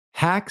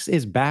Hacks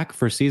is back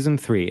for season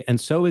 3,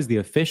 and so is the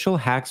official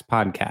Hacks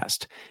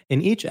podcast.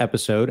 In each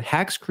episode,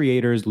 Hacks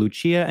creators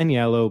Lucia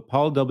Aniello,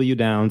 Paul W.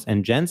 Downs,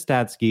 and Jen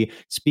Statsky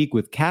speak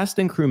with cast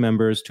and crew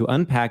members to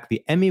unpack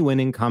the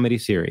Emmy-winning comedy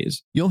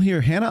series. You'll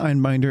hear Hannah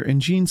Einbinder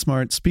and Jean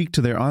Smart speak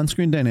to their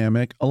on-screen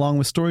dynamic, along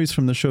with stories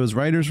from the show's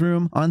writer's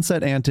room,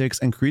 on-set antics,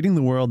 and creating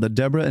the world that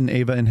Deborah and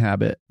Ava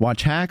inhabit.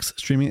 Watch Hacks,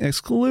 streaming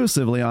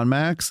exclusively on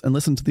Max, and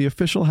listen to the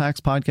official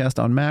Hacks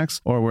podcast on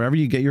Max or wherever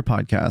you get your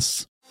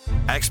podcasts.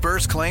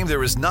 Experts claim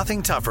there is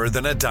nothing tougher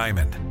than a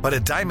diamond. But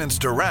at Diamonds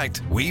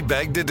Direct, we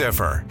beg to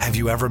differ. Have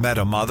you ever met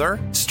a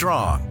mother?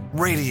 Strong,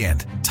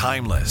 radiant,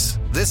 timeless.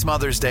 This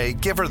Mother's Day,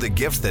 give her the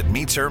gift that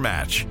meets her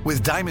match.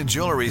 With diamond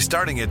jewelry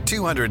starting at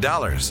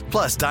 $200.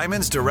 Plus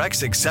Diamonds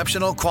Direct's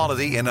exceptional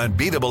quality and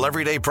unbeatable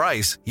everyday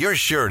price, you're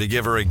sure to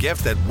give her a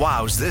gift that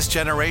wows this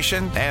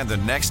generation and the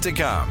next to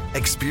come.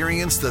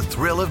 Experience the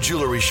thrill of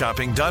jewelry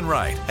shopping done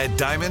right at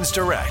Diamonds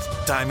Direct.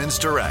 Diamonds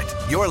Direct.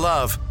 Your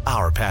love,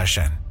 our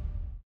passion.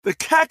 The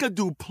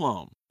Kakadu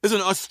plum is an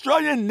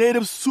Australian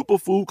native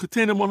superfood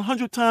containing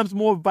 100 times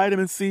more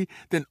vitamin C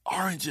than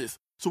oranges.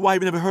 So why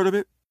have you never heard of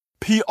it?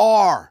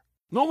 PR.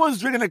 No one's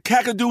drinking a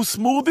Kakadu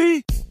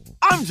smoothie?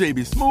 I'm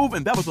JB Smooth,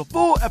 and that was a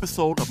full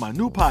episode of my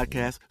new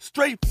podcast,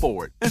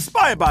 Straightforward,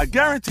 inspired by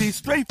guaranteed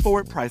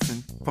straightforward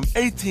pricing from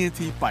AT&T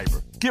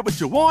Fiber. Get what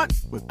you want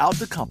without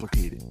the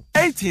complicated.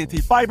 AT&T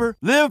Fiber,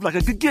 live like a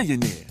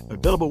gigillionaire.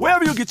 Available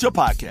wherever you get your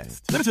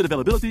podcasts. Limited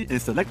availability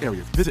in select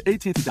areas. Visit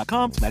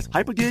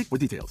AT&T.com/hypergig for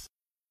details.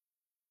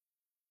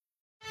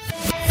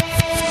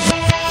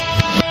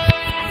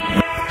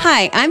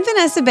 Hi, I'm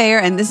Vanessa Bayer,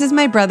 and this is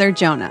my brother,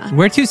 Jonah.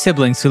 We're two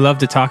siblings who love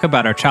to talk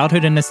about our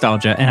childhood and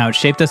nostalgia and how it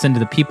shaped us into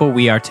the people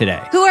we are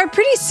today. Who are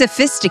pretty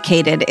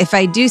sophisticated, if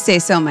I do say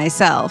so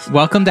myself.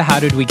 Welcome to How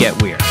Did We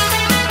Get Weird?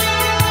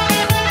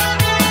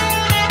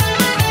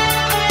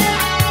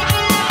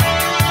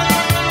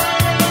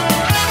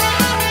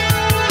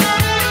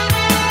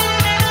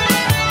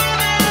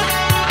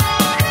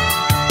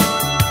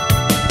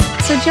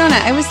 So, Jonah,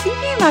 I was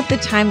thinking about the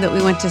time that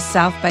we went to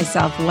South by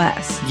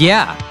Southwest.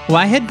 Yeah. Well,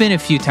 I had been a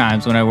few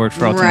times when I worked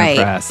for Ultimate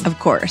Press. Of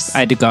course. I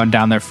had gone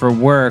down there for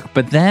work,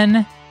 but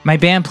then my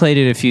band played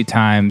it a few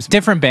times.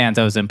 Different bands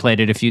I was in played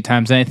it a few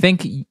times. And I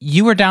think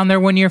you were down there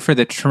one year for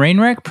the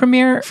Trainwreck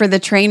premiere? For the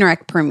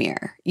Trainwreck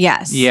premiere,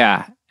 yes.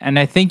 Yeah. And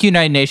I think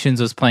United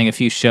Nations was playing a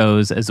few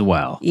shows as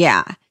well.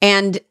 Yeah.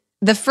 And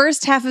the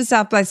first half of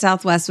South by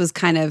Southwest was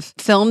kind of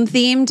film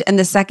themed, and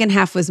the second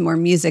half was more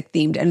music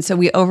themed. And so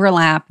we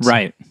overlapped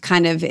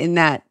kind of in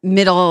that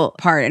middle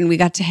part, and we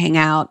got to hang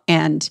out.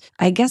 And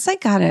I guess I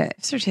got a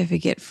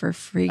certificate for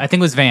free. I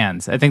think it was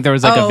Vans. I think there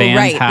was like a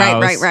Vans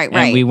house. Right.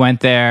 And we went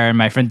there, and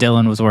my friend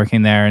Dylan was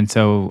working there. And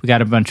so we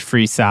got a bunch of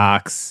free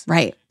socks.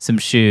 Right. Some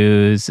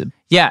shoes.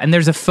 Yeah, and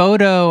there's a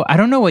photo, I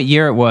don't know what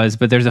year it was,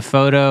 but there's a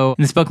photo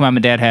in this book Mom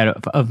and Dad had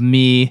of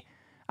me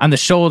on the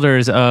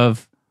shoulders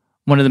of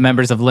one of the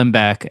members of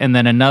Limbeck, and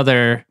then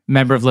another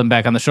member of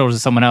Limbeck on the shoulders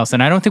of someone else.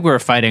 And I don't think we were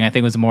fighting. I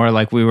think it was more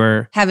like we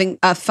were having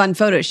a fun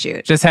photo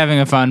shoot. Just having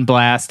a fun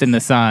blast in the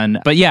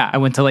sun. But yeah, I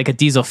went to like a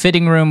Diesel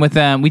fitting room with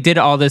them. We did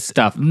all this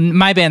stuff.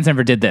 My bands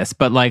never did this,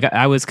 but like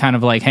I was kind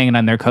of like hanging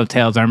on their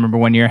coattails. I remember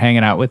one year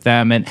hanging out with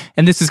them. And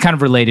this is kind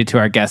of related to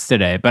our guest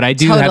today. But I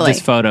do have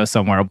this photo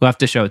somewhere. We'll have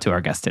to show it to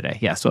our guest today.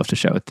 Yes, we'll have to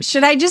show it.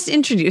 Should I just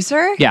introduce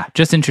her? Yeah,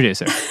 just introduce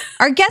her.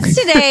 Our guest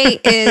today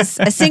is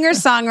a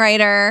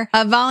singer-songwriter,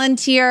 a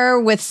volunteer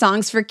with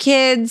Songs for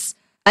Kids,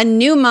 a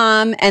new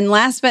mom, and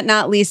last but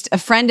not least, a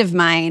friend of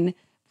mine.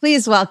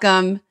 Please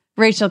welcome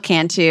Rachel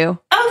Cantu.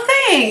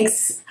 Oh,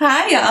 thanks.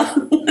 Hi,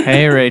 y'all.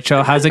 Hey,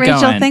 Rachel. How's it going?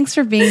 Rachel, thanks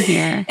for being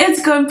here.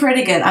 It's going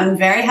pretty good. I'm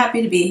very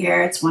happy to be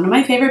here. It's one of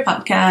my favorite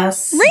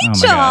podcasts. Rachel!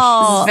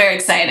 This is very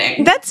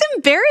exciting. That's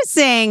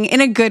embarrassing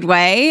in a good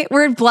way.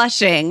 We're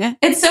blushing.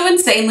 It's so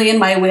insanely in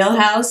my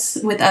wheelhouse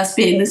with us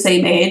being the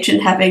same age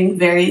and having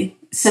very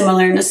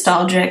similar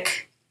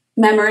nostalgic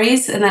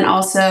memories. And then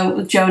also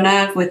with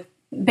Jonah with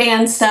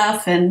band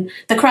stuff, and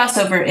the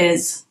crossover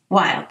is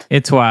wild.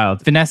 It's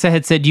wild. Vanessa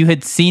had said you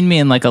had seen me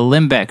in like a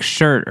Limbeck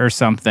shirt or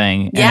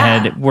something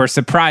and were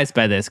surprised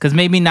by this because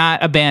maybe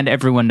not a band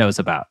everyone knows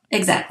about.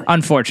 Exactly.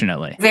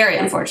 Unfortunately. Very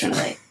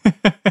unfortunately.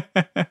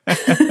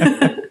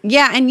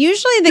 Yeah, and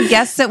usually the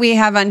guests that we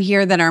have on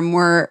here that are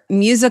more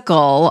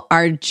musical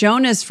are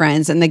Jonah's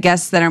friends, and the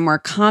guests that are more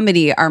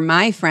comedy are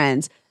my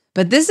friends.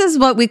 But this is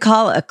what we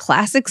call a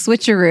classic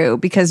switcheroo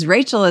because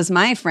Rachel is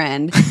my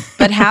friend,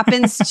 but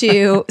happens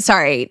to,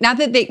 sorry, not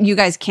that you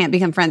guys can't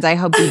become friends. I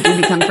hope you do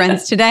become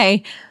friends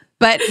today,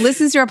 but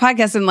listens to our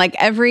podcast and like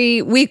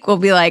every week we'll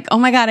be like, oh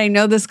my God, I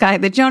know this guy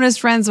that Jonah's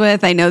friends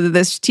with. I know that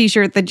this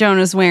t-shirt that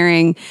Jonah's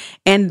wearing.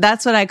 And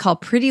that's what I call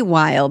pretty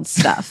wild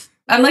stuff.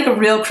 I'm like a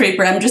real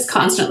creeper. I'm just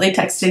constantly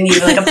texting you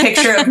like a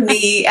picture of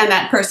me and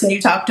that person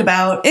you talked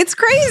about. It's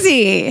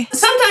crazy.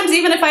 Sometimes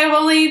even if I've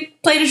only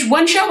played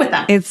one show with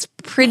them. It's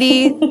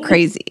pretty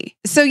crazy.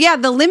 So yeah,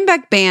 the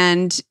Limbeck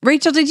Band.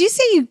 Rachel, did you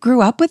say you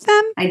grew up with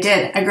them? I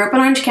did. I grew up in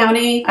Orange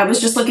County. I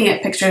was just looking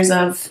at pictures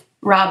of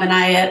Rob and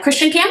I at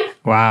Christian camp.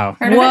 Wow.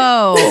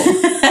 Whoa.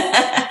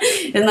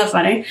 Isn't that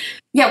funny?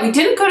 Yeah, we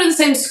didn't go to the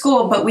same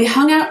school, but we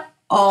hung out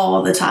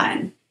all the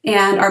time.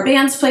 And our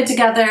bands played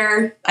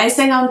together. I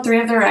sang on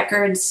 3 of their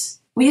records.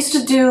 We used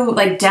to do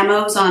like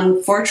demos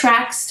on 4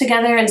 tracks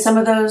together, and some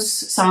of those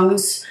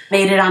songs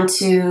made it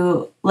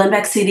onto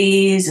Limbeck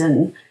CDs,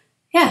 and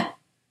yeah,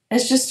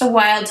 it's just a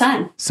wild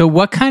time. So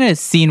what kind of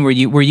scene were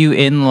you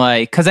in,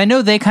 like, because I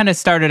know they kind of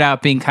started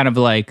out being kind of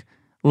like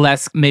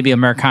less maybe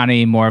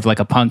Americana, more of like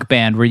a punk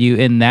band. Were you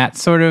in that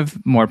sort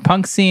of more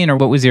punk scene, or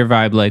what was your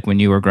vibe like when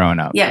you were growing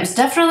up? Yeah,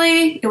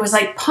 it was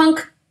like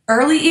punk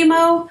early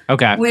emo,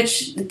 okay,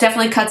 which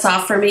definitely cuts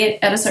off for me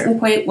at a certain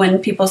point. When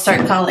people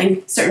start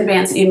calling certain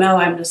bands emo,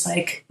 I'm just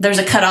like, there's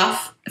a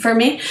cutoff for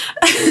me.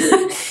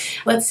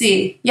 Let's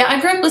see. Yeah, I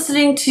grew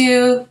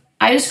up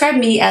I describe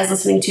me as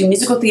listening to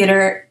musical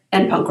theater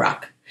and punk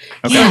rock.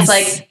 Okay. So it's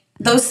like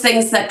those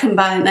things that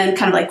combine and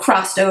kind of like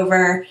crossed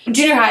over.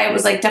 Junior high, it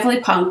was like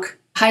definitely punk.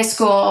 High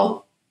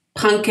school,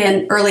 punk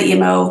and early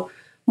emo.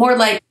 More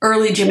like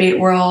early Jimmy Eat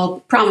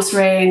World, Promise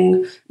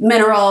Ring,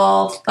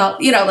 Mineral,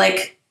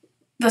 like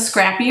the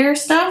scrappier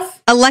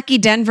stuff. A Lucky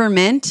Denver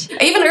Mint.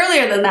 Even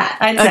earlier than that,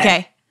 I'd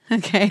say.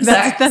 Okay.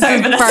 That's as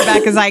far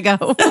back as I go.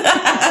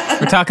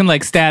 We're talking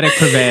like Static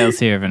Prevails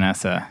here,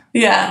 Vanessa.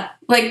 Yeah.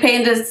 Like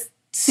paying to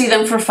see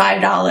them for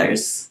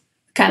 $5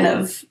 kind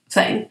of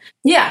thing.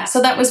 Yeah.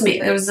 So that was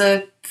me. It was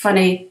a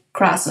funny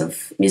cross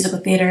of musical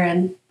theater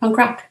and punk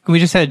rock. We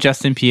just had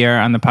Justin Pierre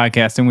on the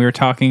podcast, and we were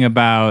talking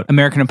about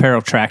American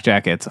Apparel track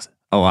jackets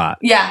a lot.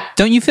 Yeah.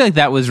 Don't you feel like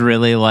that was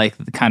really like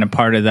the kind of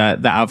part of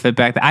the outfit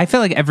back then? I feel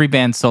like every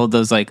band sold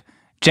those like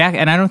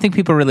and I don't think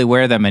people really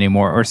wear them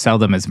anymore or sell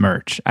them as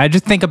merch. I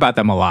just think about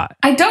them a lot.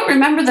 I don't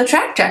remember the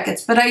track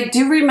jackets, but I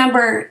do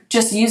remember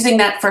just using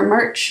that for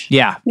merch.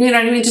 Yeah. You know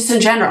what I mean? Just in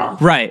general.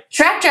 Right.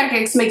 Track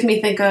jackets make me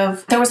think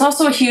of, there was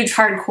also a huge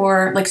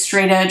hardcore, like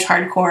straight edge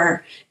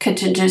hardcore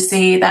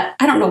contingency that,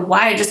 I don't know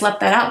why I just left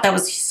that out. That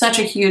was such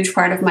a huge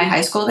part of my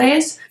high school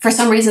days. For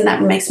some reason,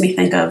 that makes me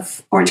think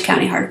of Orange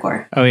County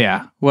hardcore. Oh,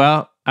 yeah.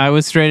 Well, I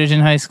was straight edge in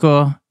high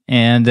school,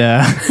 and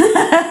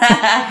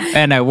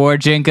and I wore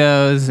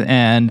Jinkos,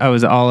 and I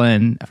was all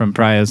in from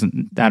probably, I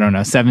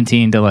was,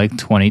 17 to like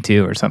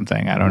 22 or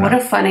something. I don't know. What a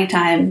funny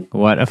time.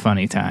 What a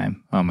funny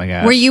time. Oh my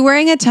gosh. Were you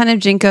wearing a ton of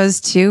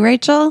Jinkos too,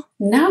 Rachel?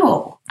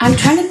 No. I'm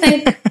trying to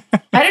think.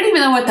 I didn't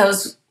even know what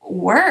those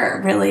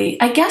were, really.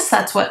 I guess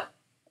that's what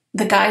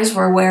the guys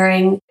were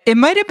wearing. It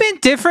might have been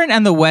different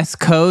on the West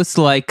Coast,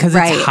 like, because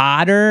it's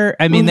hotter.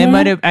 I mean, they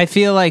might have, I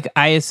feel like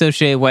I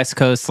associate West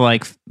Coast,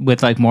 like,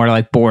 with, like, more,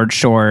 like, board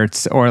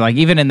shorts, or, like,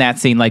 even in that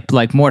scene,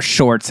 like more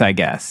shorts, I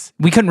guess.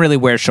 We couldn't really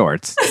wear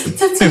shorts.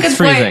 That's a good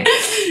point.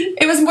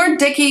 It was more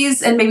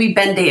Dickies and maybe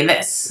Ben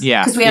Davis.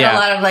 Yeah. Because we had a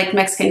lot of, like,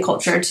 Mexican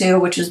culture, too,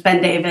 which was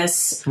Ben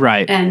Davis.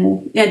 Right.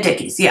 And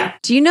Dickies, yeah.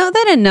 Do you know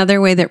that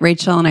another way that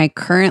Rachel and I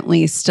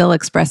currently still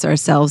express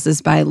ourselves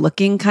is by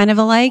looking kind of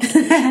alike?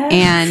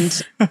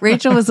 And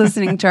Rachel was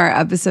listening to our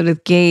episode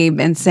with Gabe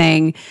and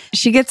saying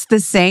she gets the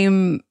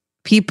same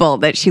people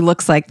that she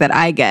looks like that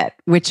I get,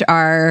 which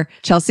are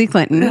Chelsea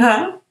Clinton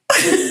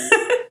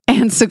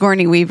and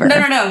Sigourney Weaver.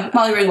 No.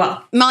 Molly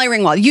Ringwald. Molly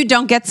Ringwald. You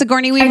don't get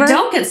Sigourney Weaver? I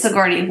don't get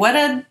Sigourney. What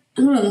a...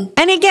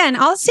 And again,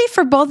 I'll say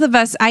for both of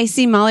us, I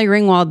see Molly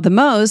Ringwald the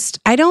most.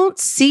 I don't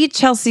see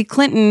Chelsea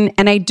Clinton,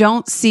 and I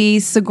don't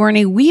see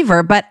Sigourney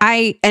Weaver,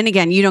 and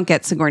again, you don't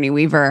get Sigourney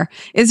Weaver.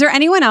 Is there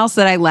anyone else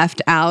that I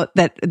left out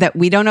that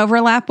we don't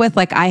overlap with?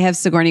 Like, I have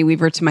Sigourney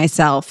Weaver to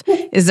myself.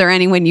 Is there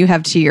anyone you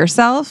have to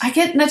yourself? I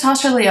get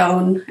Natasha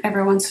Lyonne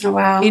every once in a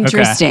while.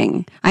 Interesting.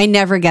 Okay. I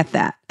never get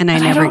that. And I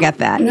never get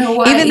that.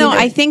 Even though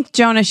I think,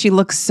 Jonah, she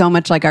looks so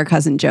much like our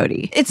cousin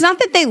Jody. It's not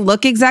that they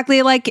look exactly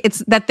alike,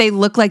 it's that they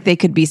look like they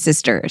could be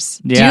sisters.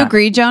 Yeah. Do you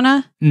agree,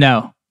 Jonah?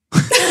 No.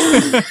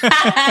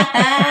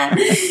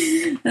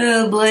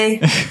 Oh, boy.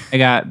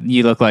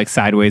 You look like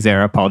Sideways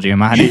era Paul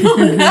Giamatti.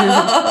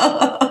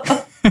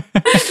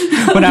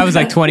 When I was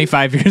like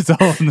 25 years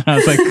old, and I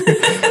was like,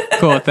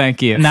 cool,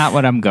 thank you. Not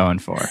what I'm going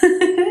for.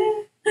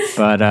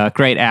 But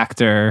great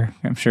actor.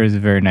 I'm sure he's a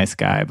very nice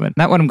guy, but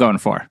not what I'm going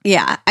for.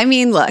 Yeah. I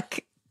mean, look,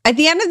 at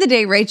the end of the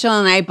day, Rachel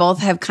and I both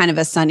have kind of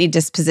a sunny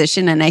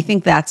disposition, and I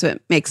think that's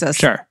what makes us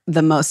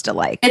the most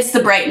alike. It's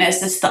the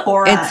brightness. It's the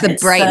aura. It's the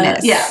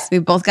brightness. We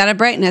both got a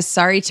brightness.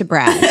 Sorry to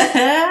brag.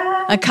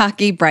 A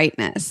cocky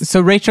brightness.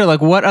 So, Rachel,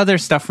 like, what other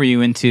stuff were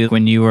you into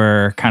when you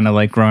were kind of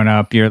like growing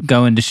up? You're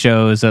going to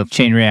shows of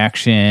Chain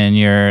Reaction.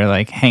 You're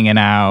like hanging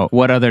out.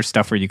 What other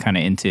stuff were you kind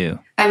of into?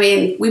 I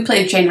mean, we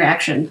played Chain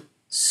Reaction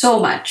so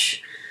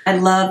much. I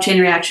love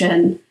Chain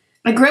Reaction.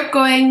 I grew up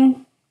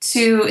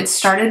it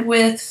started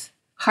with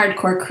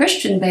hardcore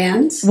Christian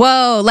bands.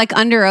 Whoa, like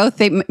Under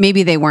Oath,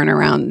 maybe they weren't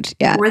around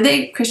yet. Were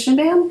they a Christian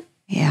band?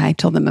 Yeah, I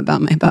told them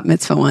about my bat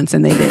mitzvah once,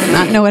 and they did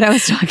not know what I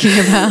was talking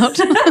about.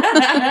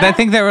 I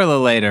think they were a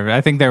little later.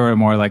 I think they were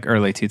more like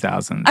early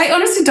 2000s. I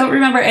honestly don't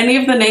remember any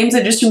of the names.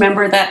 I just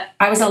remember that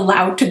I was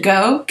allowed to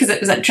go because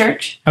it was at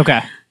church.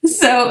 Okay.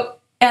 So,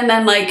 and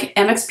then like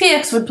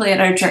MXPX would play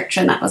at our church,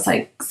 and that was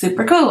like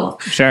super cool.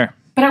 Sure.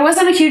 But I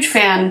wasn't a huge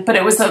fan, but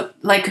it was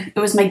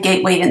my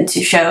gateway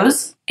into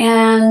shows.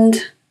 And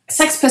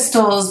Sex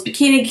Pistols,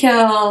 Bikini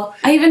Kill.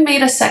 I even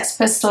made a Sex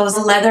Pistols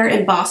leather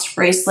embossed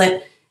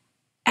bracelet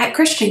at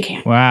Christian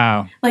camp.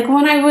 Wow. Like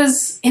when I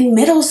was in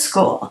middle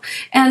school.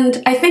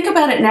 And I think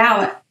about it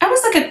now, I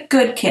was like a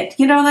good kid,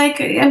 you know, like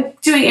I'm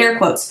doing air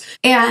quotes.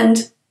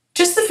 And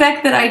just the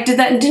fact that I did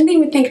that and didn't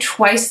even think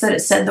twice that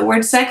it said the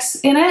word sex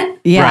in it.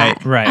 Yeah.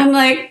 Right. I'm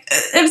like,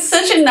 I'm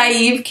such a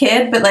naive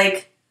kid, but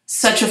like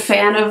such a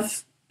fan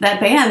of that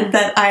band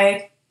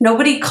that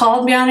nobody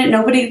called me on it.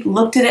 Nobody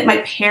looked at it. My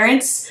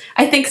parents,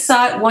 I think,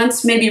 saw it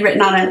once, maybe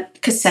written on a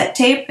cassette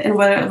tape, and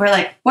we're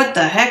like, what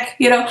the heck,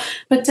 you know,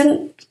 but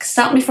didn't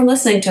stop me from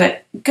listening to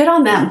it. Good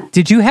on them.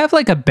 Did you have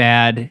like a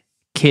bad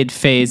kid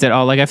phase at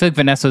all? Like, I feel like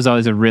Vanessa was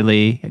always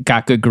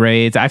got good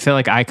grades. I feel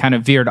like I kind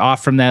of veered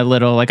off from that a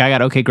little. Like, I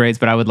got okay grades,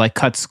 but I would like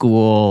cut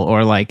school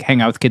or like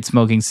hang out with kids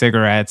smoking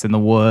cigarettes in the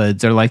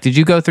woods. Or like, did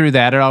you go through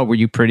that at all? Were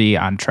you pretty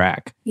on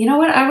track? You know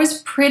what? I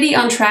was pretty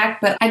on track,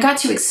 but I got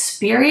to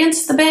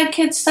experience the bad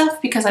kid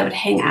stuff because I would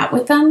hang out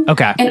with them.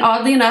 Okay. And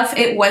oddly enough,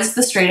 it was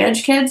the straight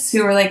edge kids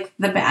who were like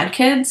the bad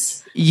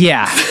kids.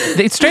 Yeah.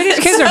 The straight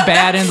edge kids are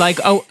bad and like,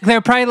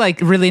 they're probably like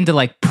really into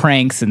like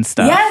pranks and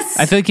stuff. Yes.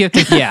 I feel like you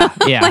have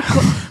to,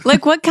 yeah.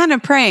 Like what kind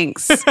of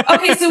pranks?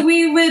 Okay, so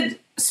we would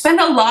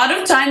spend a lot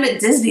of time at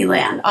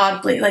Disneyland,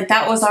 oddly. Like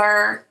that was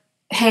our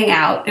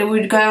hangout. It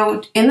would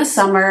go in the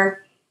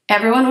summer.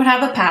 Everyone would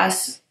have a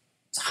pass.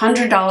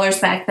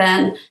 $100 back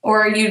then,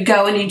 or you'd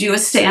go and you do a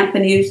stamp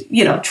and you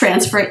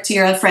transfer it to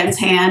your friend's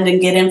hand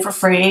and get in for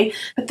free.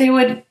 But they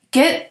would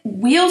get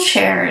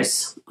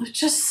wheelchairs,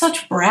 just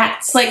such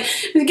brats. Like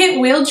we'd get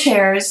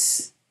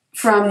wheelchairs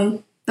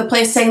from the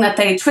place saying that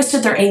they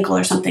twisted their ankle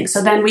or something.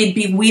 So then we'd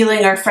be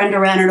wheeling our friend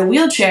around in a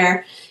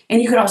wheelchair, and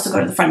you could also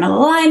go to the front of the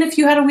line if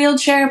you had a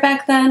wheelchair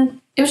back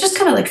then. It was just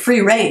kind of like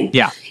free reign.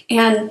 Yeah.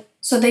 And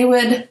so they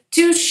would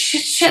do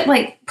shit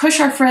like push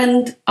our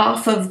friend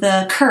off of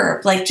the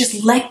curb, like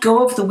just let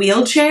go of the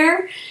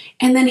wheelchair.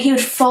 And then he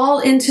would fall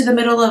into the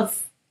middle of,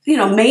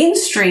 Main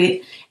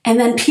Street. And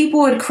then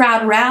people would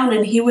crowd around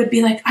and he would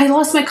be like, I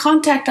lost my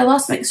contact.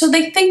 So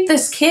they think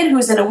this kid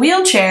who's in a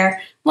wheelchair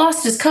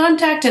lost his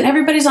contact and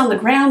everybody's on the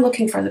ground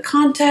looking for the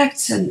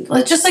contacts and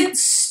just like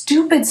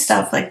stupid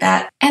stuff like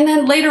that. And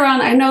then later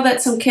on, I know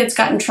that some kids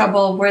got in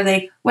trouble where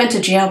they went to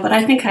jail, but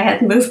I think I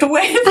had moved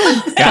away from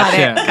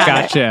that.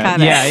 Gotcha.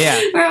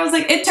 Yeah. Where I was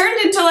like, it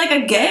turned into like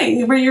a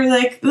gang where you're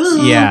like,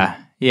 ugh.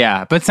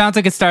 Yeah. But it sounds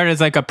like it started as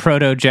like a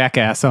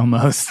proto-Jackass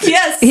almost.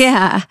 Yes.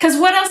 Yeah. Because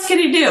what else can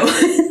you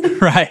do?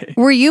 Right.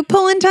 Were you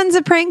pulling tons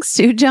of pranks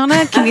too,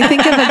 Jonah? Can you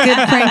think of a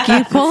good prank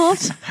you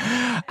pulled?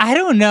 I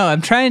don't know.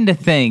 I'm trying to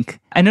think.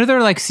 I know there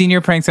are like senior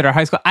pranks at our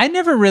high school. I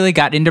never really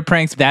got into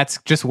pranks. That's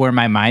just where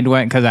my mind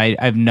went because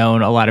I've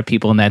known a lot of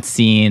people in that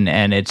scene,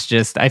 and it's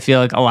just I feel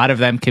like a lot of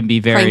them can be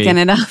very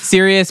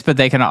serious, but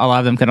a lot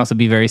of them can also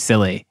be very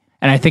silly.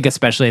 And I think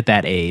especially at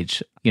that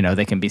age,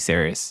 they can be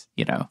serious,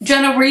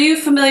 Jenna, were you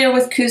familiar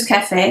with Coos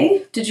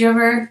Cafe? Did you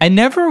ever? I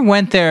never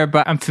went there,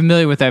 but I'm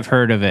familiar with I've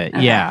heard of it.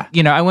 Okay. Yeah.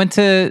 I went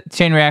to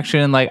Chain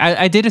Reaction. Like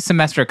I did a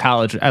semester of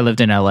college. I lived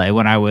in LA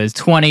when I was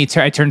 20.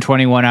 I turned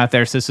 21 out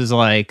there. So this was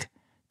like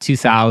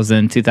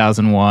 2000,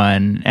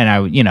 2001. And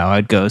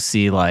I'd go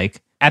see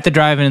like at the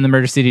drive-in in the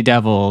Murder City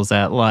Devils,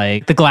 at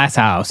like the Glass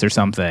House or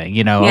something,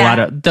 a lot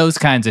of those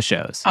kinds of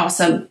shows.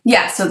 Awesome.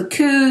 Yeah. So the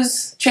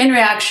Coos, Chain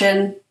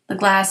Reaction, the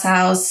Glass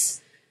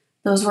House,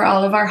 those were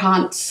all of our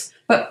haunts.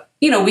 But,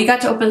 we got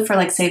to open for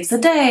like Saves the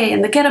Day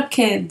and the Get Up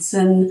Kids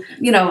and,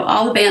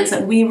 all the bands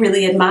that we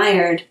really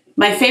admired.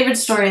 My favorite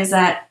story is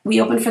that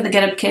we opened for the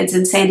Get Up Kids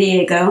in San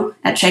Diego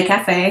at Che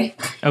Cafe.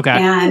 Okay.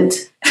 And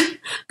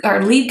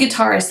our lead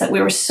guitarist that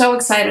we were so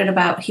excited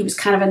about, he was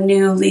kind of a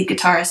new lead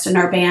guitarist in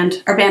our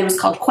band. Our band was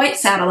called Quite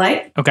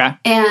Satellite. Okay.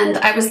 And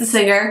I was the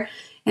singer,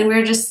 and we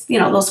were just,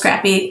 little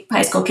scrappy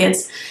high school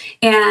kids.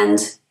 And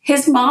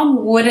his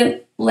mom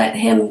wouldn't let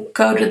him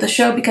go to the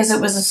show because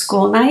it was a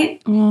school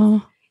night.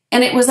 Mm.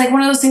 And it was like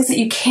one of those things that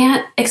you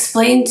can't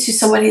explain to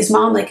somebody's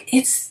mom, like,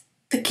 it's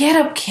the Get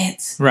Up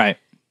Kids. Right.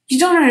 You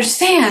don't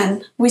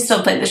understand. We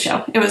still played the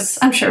show.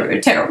 I'm sure we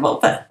were terrible,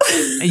 but...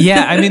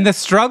 Yeah, I mean, the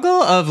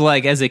struggle of,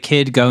 like, as a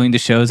kid going to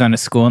shows on a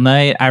school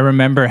night, I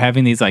remember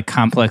having these, like,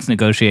 complex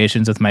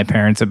negotiations with my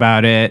parents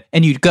about it.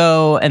 And you'd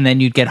go, and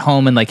then you'd get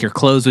home, and, like, your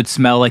clothes would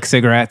smell like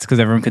cigarettes because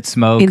everyone could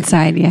smoke.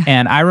 Inside, yeah.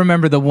 And I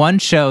remember the one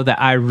show that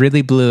I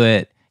really blew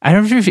it. I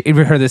don't know if you've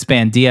ever heard this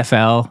band,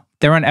 DFL.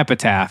 They were an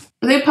Epitaph.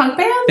 Were they a punk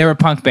band? They were a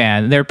punk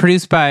band. They were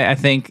produced by, I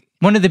think,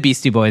 one of the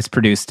Beastie Boys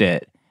produced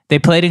it. They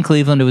played in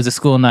Cleveland. It was a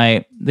school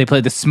night. They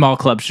played this small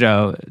club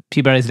show,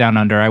 Peabody's Down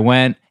Under. I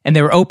went, and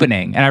they were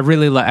opening, and I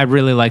really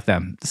liked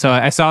them. So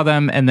I saw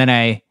them, and then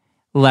I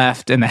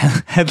left, and the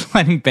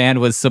headlining band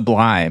was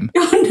Sublime.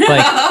 Oh, no.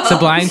 Like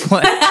Sublime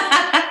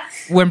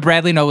when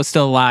Bradley Noel was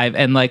still alive,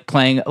 and like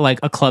playing like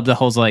a club that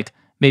holds like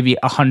maybe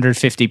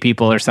 150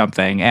 people or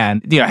something,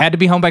 and had to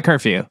be home by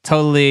curfew.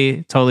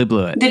 Totally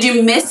blew it. Did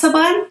you miss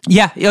Sublime?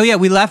 Yeah. Oh yeah,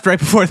 we left right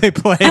before they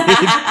played.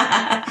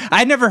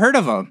 I'd never heard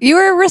of them. You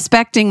were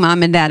respecting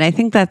mom and dad. I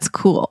think that's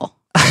cool.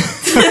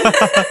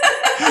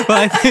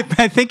 Well,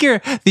 I think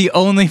you're the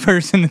only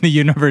person in the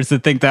universe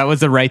that think that was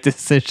the right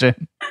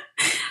decision.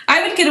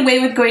 I would get away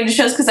with going to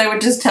shows because I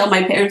would just tell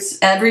my parents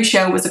every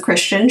show was a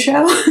Christian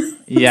show.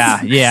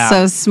 Yeah.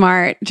 So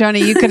smart. Jonah,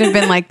 you could have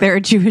been like, they're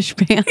a Jewish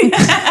band.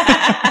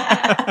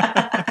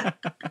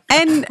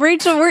 And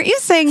Rachel, weren't you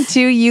saying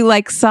too, you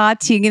like saw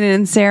Tegan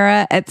and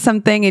Sarah at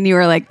something and you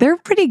were like, they're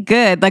pretty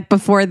good, like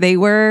before they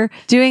were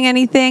doing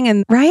anything,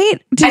 and right?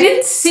 I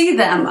didn't see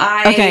them.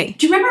 Okay.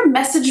 Do you remember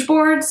message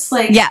boards?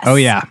 Like, Yes. Oh,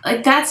 yeah.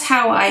 Like that's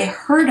how I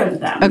heard of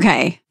them.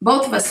 Okay.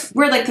 Both of us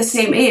were like the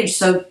same age,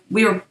 so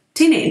we were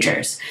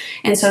teenagers.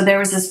 And so there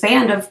was this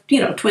band of,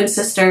 twin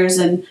sisters,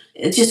 and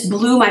it just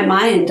blew my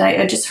mind.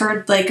 I just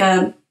heard like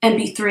a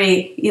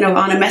MP3,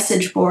 on a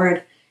message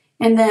board.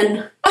 And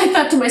then I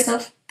thought to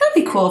myself, that'd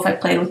be cool if I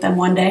played with them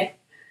one day.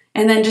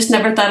 And then just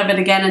never thought of it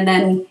again. And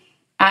then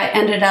I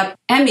ended up,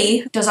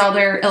 Emmy does all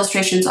their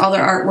illustrations, all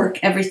their artwork,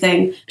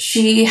 everything.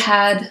 She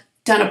had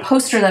done a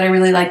poster that I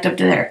really liked up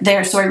to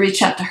there. So I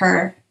reached out to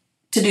her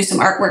to do some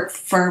artwork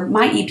for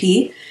my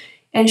EP.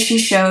 And she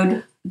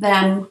showed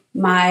them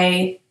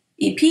my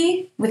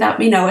EP without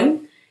me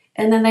knowing.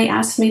 And then they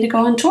asked me to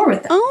go on tour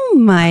with them. Oh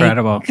my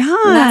Incredible.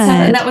 God.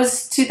 And that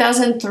was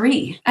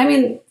 2003. I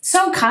mean,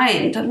 so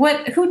kind.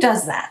 Who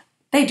does that?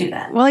 They do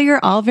that. Well, you're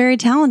all very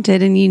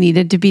talented and you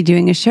needed to be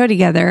doing a show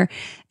together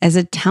as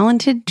a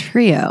talented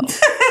trio.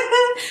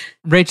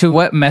 Rachel,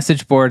 what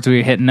message boards were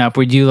you hitting up?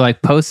 Were you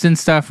like posting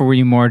stuff, or were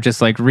you more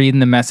just like reading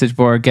the message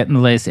board, getting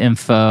the latest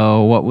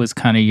info? What was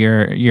kind of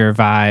your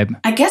vibe?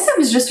 I guess I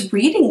was just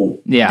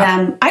reading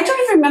them. I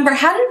don't even remember.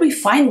 How did we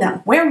find them?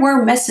 Where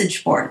were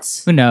message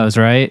boards? Who knows,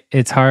 right?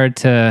 It's hard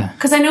to...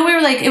 Because I know we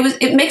were like,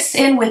 it mixed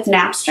in with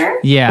Napster.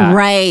 Yeah.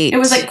 Right. It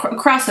was like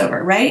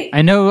crossover, right?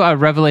 I know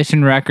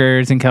Revelation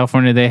Records in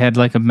California, they had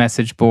like a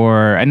message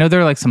board. I know there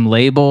were like some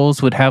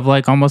labels would have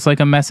like almost like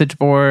a message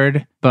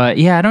board. But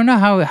yeah, I don't know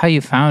how you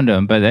found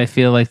them, but I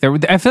feel like there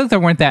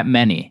weren't that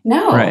many.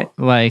 No. Right.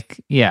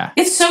 Like, yeah.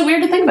 It's so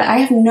weird to think about. I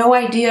have no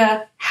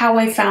idea how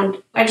I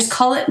just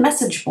call it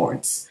message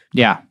boards.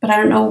 Yeah. But I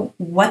don't know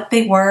what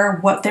they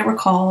were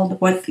called,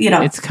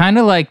 It's kind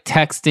of like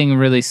texting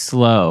really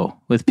slow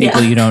with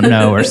people you don't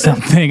know or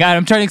something.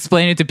 I'm trying to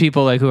explain it to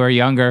people like who are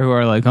younger, who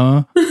are like,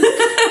 huh?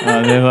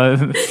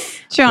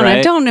 Jonah,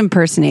 right? Don't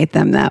impersonate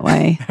them that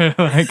way.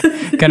 Like,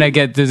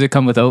 does it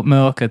come with oat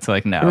milk? It's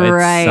like, no,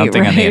 it's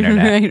something on the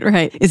internet.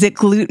 Right. Is it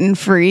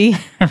gluten-free?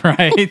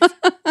 Right.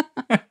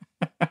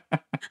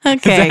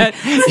 Okay. Is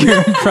that your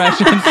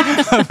impression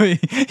of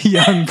a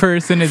young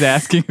person is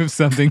asking if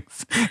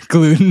something's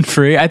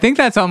gluten-free? I think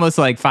that's almost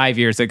like 5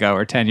 years ago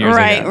or 10 years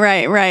ago.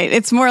 Right.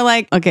 It's more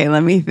like, okay,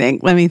 let me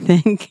think.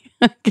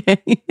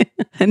 Okay.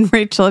 And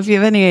Rachel, if you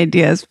have any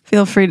ideas,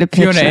 feel free to pitch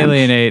If you want to them.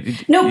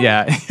 alienate. No.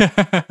 Yeah.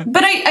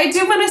 But I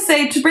do want to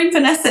say, to bring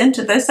Vanessa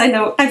into this, I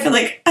feel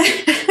like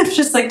I'm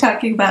just like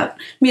talking about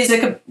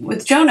music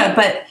with Jonah,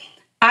 but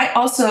I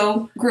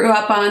also grew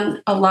up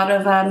on a lot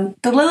of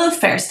the Lilith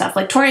Fair stuff.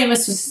 Like Tori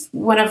Amos was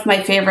one of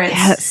my favorites.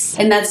 Yes.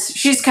 And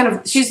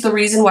she's the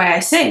reason why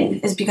I sing,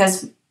 is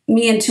because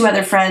me and two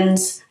other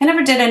friends, I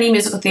never did any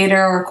musical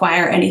theater or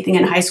choir or anything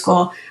in high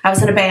school. I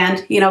was in a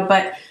band,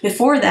 but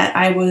before that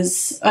I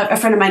was, a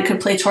friend of mine could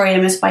play Tori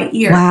Amos by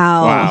ear.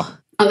 Wow.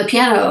 On the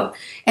piano.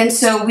 And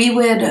so we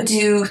would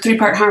do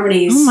 3-part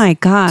harmonies. Oh my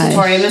gosh. To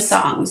Tori Amos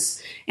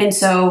songs. And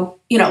so,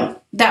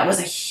 that was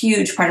a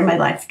huge part of my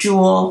life.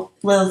 Jewel,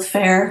 Lilith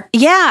Fair.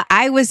 Yeah,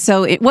 I was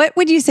what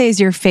would you say is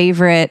your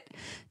favorite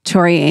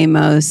Tori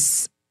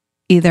Amos,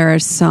 either a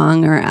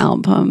song or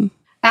album?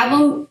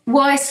 Album,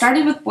 well, I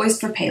started with Boys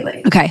for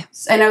Pele. Okay.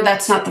 I know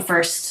that's not her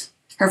first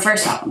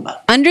album,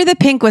 but Under the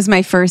Pink was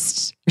my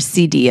first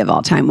CD of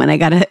all time when I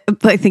got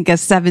I think a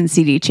 7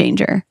 CD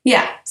changer.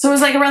 yeah. So it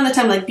was like around the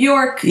time like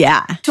Bjork,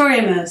 Yeah. Tori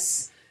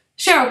Amos,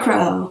 Sheryl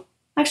Crow.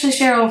 Actually,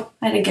 Cheryl,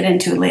 I didn't get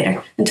into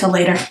it until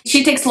later.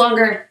 She takes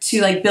longer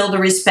to like build a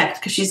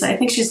respect because I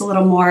think she's a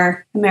little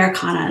more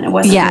Americana, and it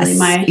wasn't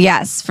really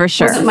Yes, for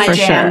sure. wasn't my for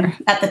jam sure.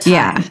 at the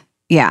time.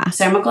 Yeah.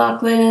 Sarah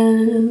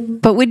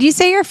McLachlan. But would you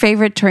say your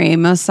favorite Tori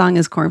Amos song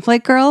is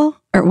Cornflake Girl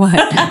or what?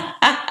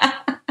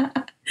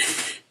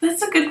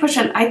 That's a good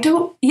question.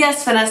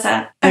 Yes,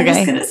 Vanessa. I'm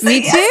just going to say Me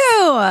yes. too.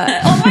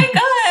 Oh my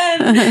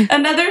God.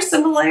 Another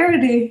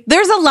similarity.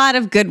 There's a lot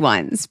of good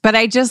ones, but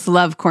I just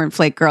love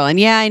Cornflake Girl. And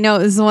yeah, I know it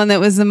was the one that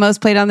was the most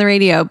played on the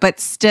radio, but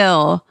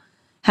still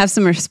have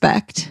some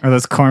respect. Are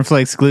those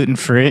cornflakes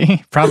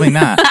gluten-free? Probably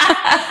not.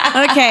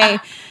 Okay.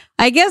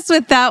 I guess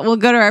with that, we'll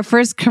go to our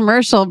first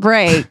commercial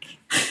break.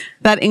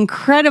 That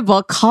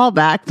incredible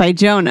callback by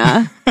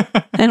Jonah.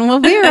 And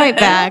we'll be right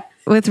back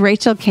with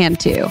Rachel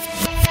Cantu.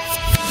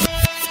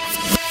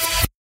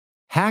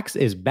 Hacks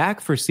is back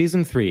for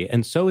season 3,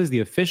 and so is the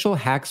official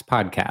Hacks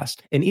podcast.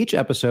 In each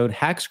episode,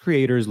 Hacks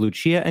creators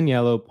Lucia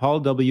Agnello, Paul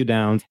W.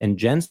 Downs, and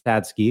Jen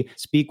Statsky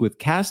speak with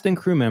cast and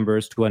crew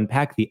members to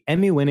unpack the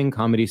Emmy-winning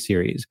comedy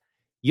series.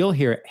 You'll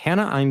hear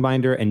Hannah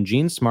Einbinder and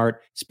Jean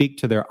Smart speak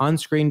to their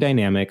on-screen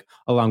dynamic,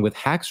 along with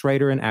Hacks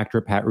writer and actor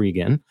Pat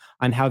Regan,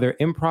 on how their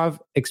improv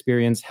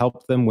experience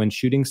helped them when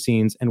shooting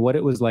scenes and what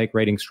it was like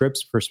writing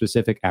scripts for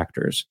specific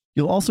actors.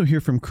 You'll also hear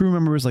from crew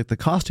members like the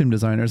costume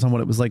designers on what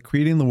it was like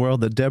creating the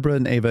world that Deborah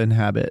and Ava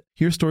inhabit.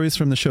 Hear stories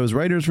from the show's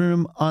writer's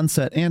room,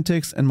 on-set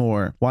antics, and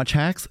more. Watch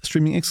Hacks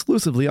streaming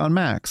exclusively on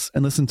Max,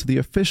 and listen to the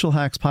official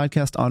Hacks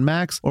podcast on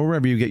Max or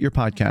wherever you get your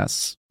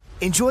podcasts.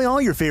 Enjoy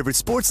all your favorite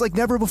sports like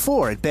never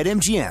before at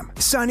BetMGM.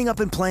 Signing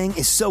up and playing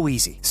is so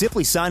easy.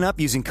 Simply sign up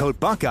using code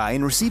Buckeye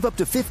and receive up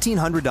to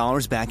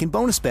 $1,500 back in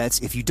bonus bets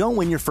if you don't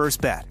win your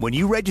first bet. When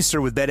you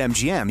register with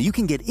BetMGM, you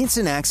can get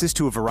instant access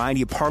to a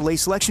variety of parlay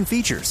selection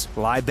features,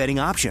 live betting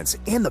options,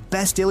 and the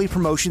best daily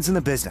promotions in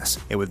the business.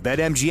 And with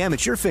BetMGM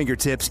at your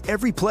fingertips,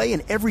 every play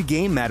and every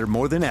game matter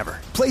more than ever.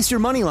 Place your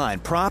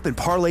moneyline, prop, and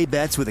parlay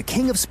bets with the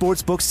king of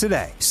sportsbooks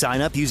today.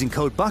 Sign up using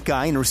code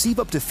Buckeye and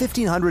receive up to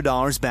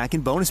 $1,500 back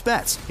in bonus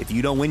bets if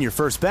you don't win your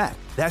first bet.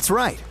 That's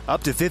right,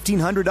 up to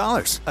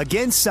 $1,500.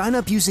 Again, sign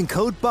up using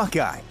code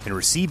Buckeye and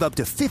receive up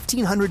to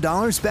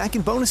 $1,500 back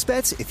in bonus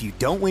bets if you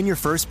don't win your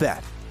first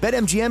bet.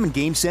 BetMGM and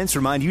GameSense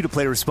remind you to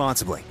play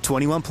responsibly.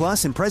 21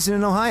 plus and present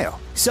in Ohio.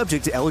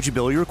 Subject to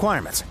eligibility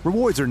requirements.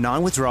 Rewards are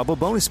non-withdrawable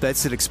bonus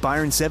bets that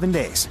expire in 7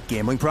 days.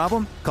 Gambling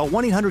problem? Call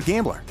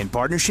 1-800-GAMBLER in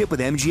partnership with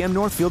MGM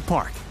Northfield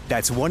Park.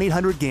 That's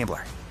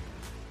 1-800-GAMBLER.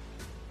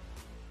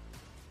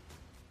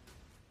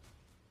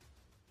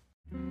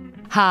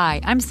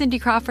 Hi, I'm Cindy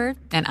Crawford,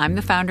 and I'm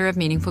the founder of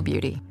Meaningful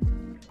Beauty.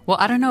 Well,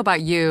 I don't know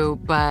about you,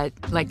 but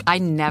I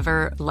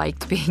never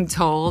liked being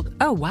told,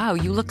 oh, wow,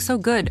 you look so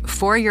good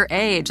for your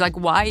age.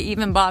 Why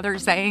even bother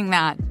saying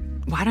that?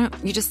 Why don't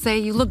you just say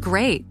you look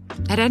great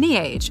at any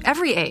age,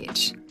 every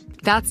age?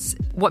 That's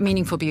what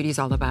Meaningful Beauty is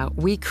all about.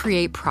 We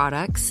create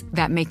products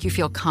that make you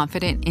feel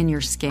confident in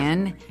your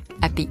skin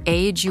at the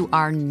age you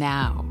are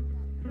now.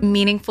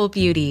 Meaningful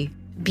Beauty.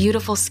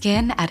 Beautiful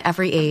skin at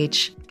every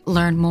age.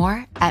 Learn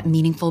more at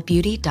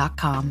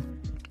meaningfulbeauty.com.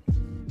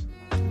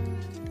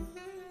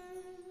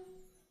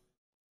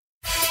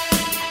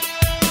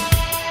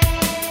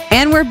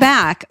 And we're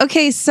back.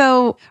 Okay,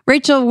 so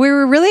Rachel, we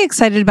were really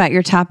excited about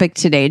your topic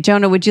today.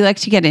 Jonah, would you like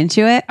to get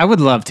into it? I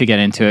would love to get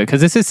into it because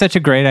this is such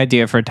a great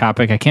idea for a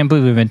topic. I can't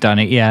believe we haven't done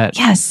it yet.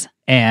 Yes.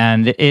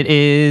 And it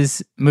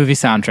is movie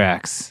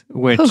soundtracks,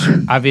 which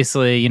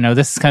obviously,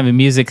 this is kind of a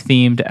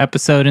music-themed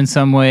episode in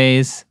some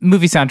ways.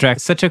 Movie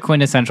soundtracks, such a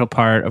quintessential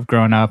part of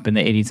growing up in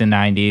the 80s and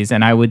 90s.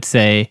 And I would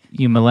say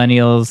you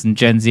millennials and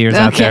Gen Zers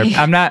out there,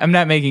 I'm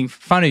not making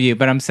fun of you,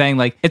 but I'm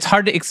saying it's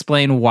hard to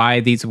explain why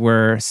these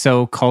were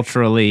so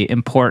culturally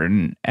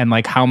important and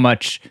how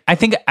much, I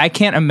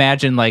can't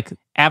imagine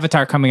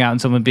Avatar coming out and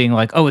someone being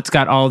like, oh, it's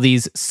got all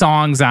these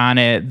songs on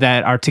it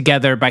that are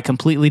together by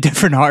completely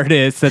different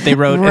artists that they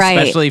wrote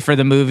especially for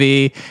the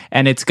movie,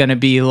 and it's going to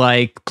be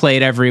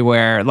played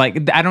everywhere.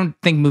 I don't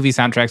think movie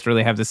soundtracks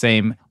really have the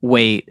same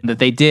weight that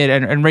they did.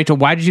 And Rachel,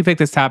 why did you pick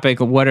this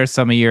topic? What are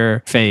some of your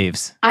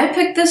faves? I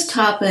picked this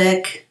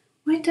topic.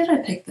 Why did I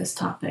pick this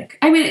topic?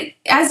 I mean,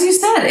 as you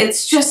said,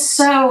 it's just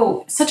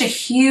such a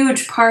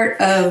huge part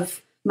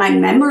of my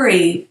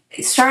memory,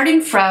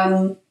 starting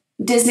from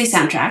Disney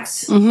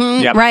soundtracks.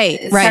 Mm-hmm. Yep.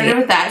 Right. It started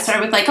with that. It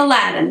started with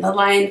Aladdin, The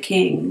Lion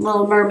King,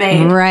 Little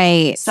Mermaid.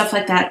 Right. Stuff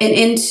like that. And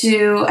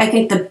into, I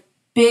think the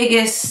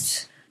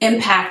biggest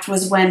impact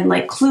was when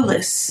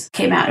Clueless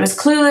came out. It was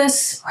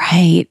Clueless.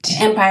 Right.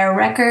 Empire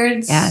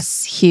Records.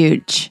 Yes.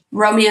 Huge.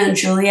 Romeo and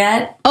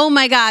Juliet. Oh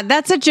my God.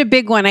 That's such a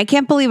big one. I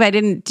can't believe I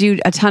didn't do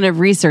a ton of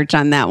research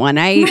on that one.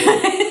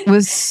 I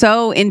was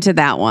so into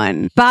that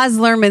one. Baz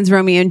Luhrmann's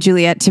Romeo and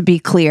Juliet, to be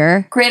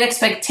clear. Great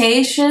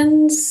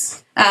Expectations.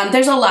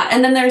 There's a lot.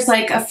 And then there's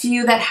a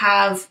few that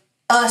have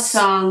a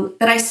song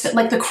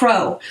that The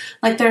Crow.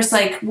 There's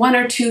one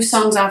or two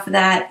songs off of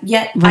that.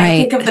 Yet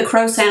I think of the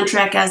Crow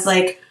soundtrack as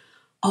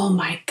oh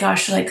my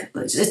gosh,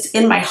 it's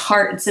in my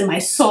heart, it's in my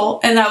soul.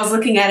 And I was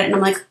looking at it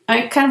and I'm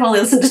I kind of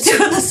only listened to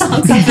two of the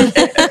songs off of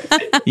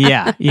it.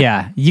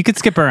 Yeah. You could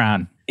skip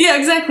around. Yeah,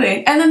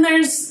 exactly. And then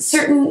there's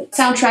certain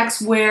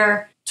soundtracks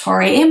where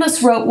Tori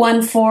Amos wrote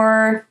one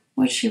for...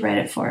 What did she write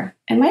it for?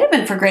 It might have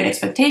been for Great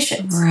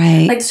Expectations.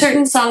 Right.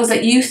 Certain songs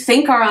that you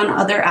think are on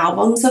other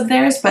albums of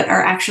theirs, but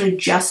are actually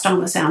just on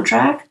the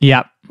soundtrack.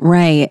 Yep.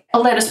 Right.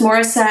 Alanis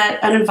Morissette,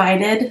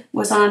 Uninvited,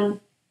 was on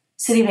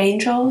City of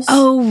Angels.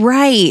 Oh,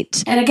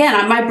 right. And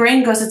again, my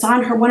brain goes, it's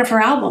on one of her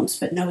albums,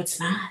 but no, it's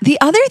not. The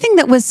other thing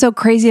that was so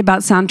crazy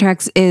about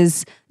soundtracks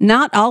is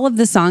not all of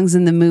the songs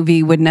in the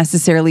movie would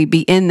necessarily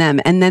be in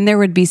them. And then there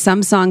would be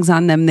some songs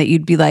on them that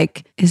you'd be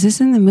like, is this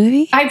in the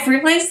movie? I've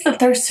realized that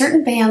there are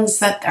certain bands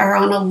that are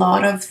on a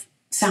lot of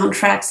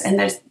soundtracks and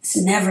it's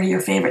never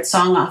your favorite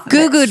song off of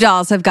Goo Goo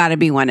Dolls have got to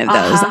be one of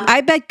those. I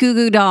bet Goo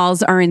Goo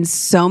Dolls are in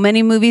so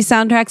many movie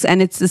soundtracks,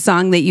 and it's the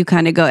song that you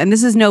kind of go, and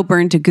this is no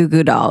burn to Goo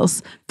Goo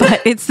Dolls, but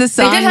it's the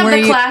song they did have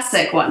where the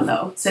classic one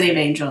though, City of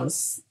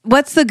Angels.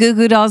 What's the Goo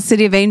Goo Dolls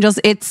City of Angels?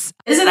 Is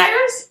it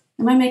Iris?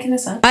 Am I making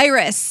this up?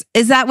 Iris.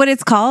 Is that what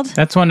it's called?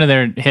 That's one of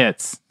their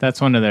hits.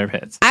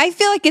 I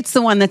feel like it's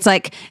the one that's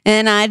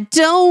and I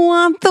don't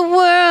want the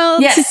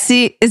world to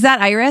see. Is that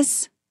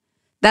Iris?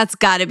 That's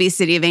got to be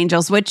City of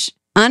Angels, which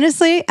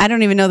honestly, I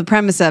don't even know the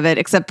premise of it,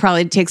 except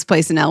probably takes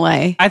place in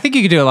LA. I think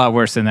you could do a lot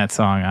worse than that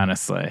song,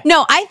 honestly.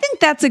 No, I think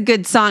that's a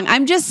good song.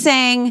 I'm just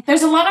saying.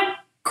 There's a lot of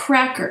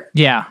cracker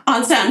Yeah.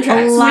 on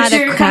soundtracks. A lot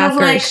which of are crackers. kind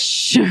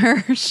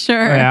of like,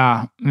 Sure.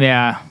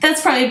 Yeah.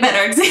 that's probably a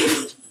better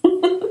example.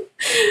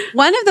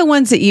 One of the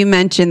ones that you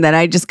mentioned that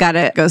I just got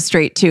to go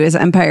straight to is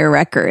Empire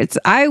Records.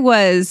 I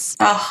was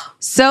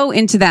so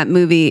into that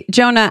movie.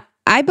 Jonah,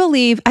 I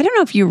believe, I don't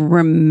know if you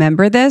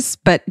remember this,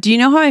 but do you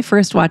know how I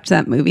first watched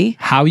that movie?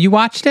 How you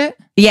watched it?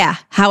 Yeah,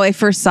 how I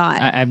first saw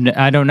it.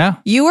 I don't know.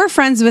 You were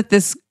friends with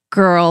this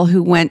girl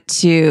who went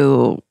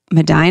to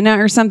Medina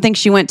or something.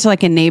 She went to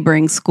like a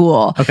neighboring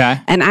school. Okay.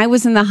 And I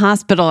was in the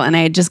hospital and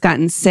I had just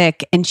gotten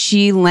sick, and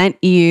she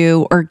lent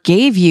you or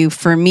gave you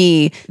for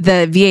me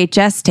the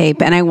VHS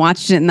tape, and I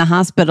watched it in the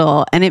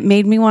hospital, and it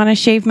made me want to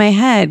shave my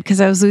head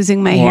because I was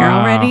losing my hair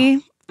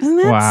already. Isn't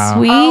that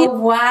sweet? Oh,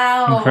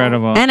 wow.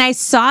 Incredible. And I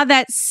saw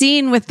that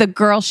scene with the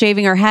girl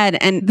shaving her head.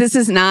 And this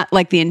is not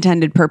like the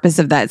intended purpose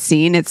of that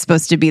scene. It's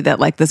supposed to be that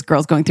like this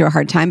girl's going through a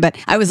hard time. But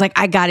I was like,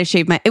 I got to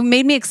shave it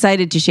made me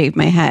excited to shave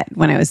my head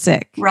when I was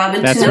sick.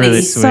 Robin That's Tunney.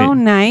 really sweet. So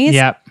nice.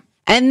 Yep.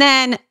 And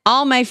then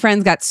all my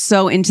friends got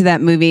so into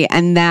that movie,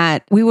 and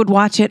that we would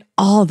watch it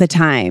all the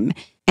time.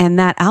 And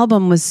that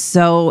album was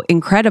so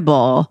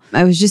incredible.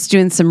 I was just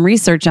doing some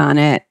research on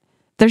it.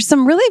 There's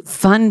some really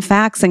fun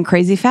facts and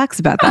crazy facts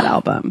about that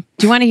album.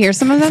 Do you want to hear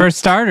some of them? For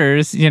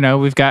starters,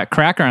 we've got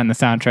Cracker on the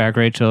soundtrack,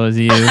 Rachel, as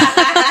you.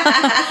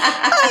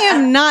 I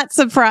am not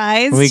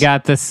surprised. We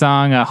got the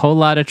song A Whole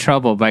Lot of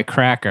Trouble by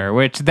Cracker,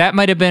 which that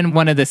might have been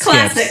one of the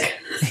skips. Classic.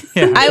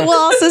 I will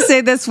also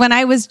say this. When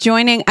I was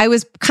joining, I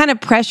was kind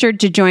of pressured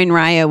to join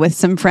Raya with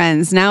some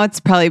friends. Now it's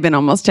probably been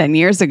almost 10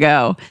 years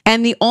ago.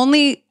 And the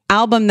only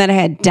album that I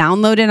had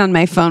downloaded on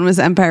my phone was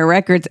Empire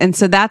Records. And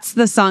so that's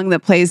the song that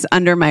plays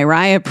under my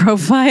Raya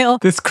profile.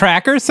 This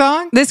Cracker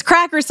song? This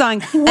Cracker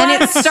song. And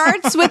it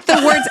starts with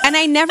the words, and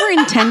I never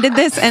intended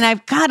this, and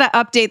I've got to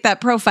update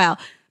that profile.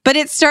 But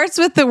it starts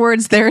with the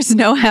words, "There's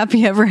no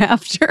happy ever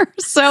after."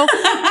 So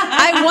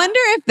I wonder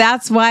if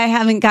that's why I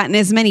haven't gotten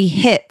as many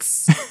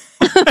hits.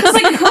 Because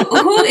like,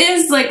 who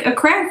is like a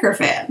Cracker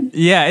fan?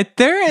 Yeah,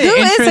 they're an Who is a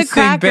interesting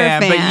Cracker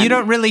band, but fan? you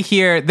don't really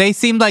hear. They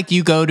seem like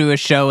you go to a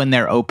show and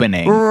they're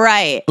opening.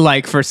 Right.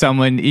 Like for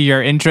someone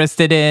you're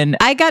interested in.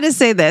 I got to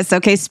say this.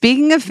 Okay.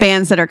 Speaking of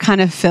fans that are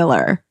kind of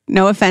filler,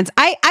 no offense.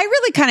 I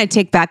really kind of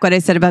take back what I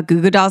said about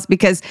Goo Goo Dolls,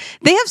 because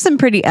they have some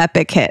pretty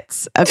epic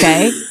hits.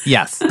 Okay.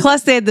 Yes.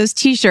 Plus, they had those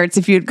T-shirts.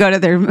 If you'd go to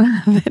their,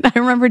 I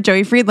remember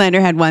Joey Friedlander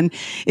had one.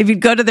 If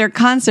you'd go to their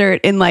concert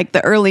in like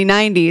the early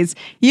 90s,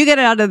 you get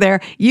out of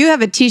there, you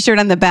have a T-shirt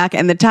on the back,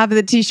 and the top of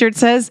the T-shirt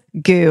says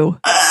Goo.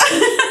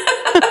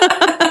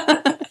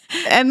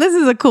 And this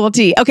is a cool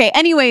tee. Okay.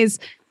 Anyways,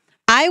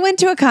 I went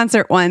to a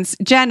concert once.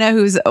 Jenna,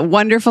 who's a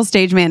wonderful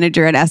stage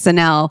manager at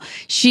SNL,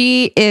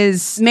 she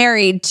is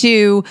married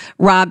to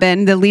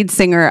Robin, the lead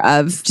singer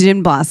of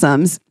Gin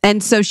Blossoms.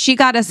 And so she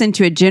got us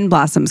into a Gin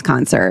Blossoms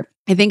concert.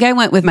 I think I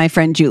went with my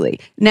friend Julie.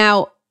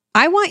 Now,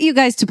 I want you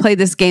guys to play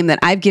this game that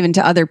I've given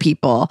to other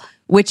people,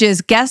 which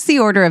is guess the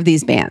order of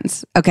these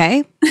bands,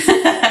 okay?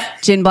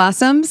 Gin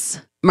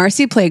Blossoms,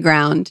 Marcy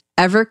Playground,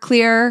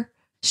 Everclear,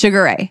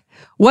 Sugar Ray.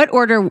 What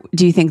order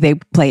do you think they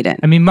played in?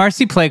 I mean,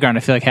 Marcy Playground, I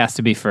feel like has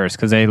to be first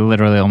because they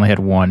literally only had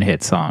one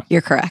hit song.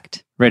 You're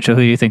correct. Rachel,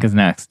 who do you think is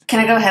next? Can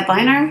I go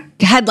headliner?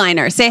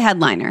 Headliner. Say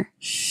headliner.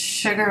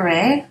 Sugar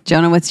Ray.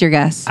 Jonah, what's your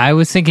guess? I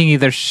was thinking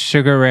either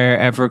Sugar Ray or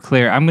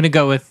Everclear. I'm going to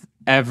go with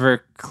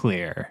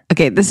Everclear.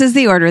 Okay, this is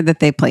the order that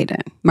they played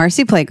in.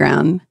 Marcy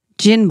Playground,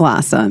 Gin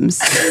Blossoms.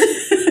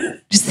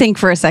 Just think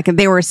for a second.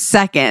 They were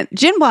second.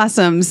 Gin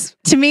Blossoms,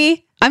 to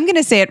me, I'm going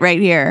to say it right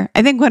here.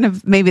 I think one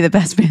of maybe the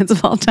best bands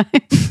of all time.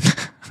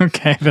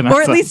 Okay, Vanessa.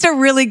 Or at least a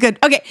really good,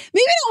 okay,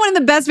 maybe not one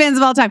of the best bands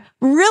of all time,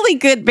 really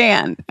good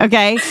band,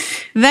 okay?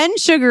 Then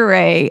Sugar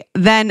Ray,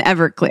 then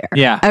Everclear.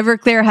 Yeah.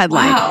 Everclear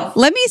headline. Wow.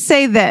 Let me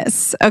say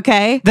this,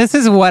 okay? This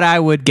is what I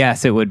would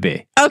guess it would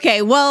be.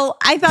 Okay, well,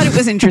 I thought it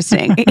was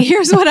interesting.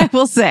 Here's what I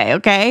will say,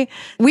 okay?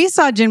 We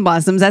saw Gin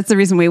Blossoms. That's the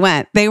reason we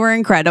went. They were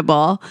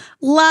incredible.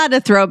 A lot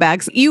of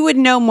throwbacks. You would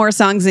know more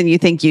songs than you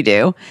think you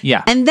do.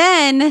 Yeah. And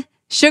then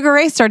Sugar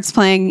Ray starts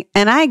playing,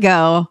 and I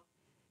go,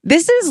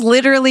 this is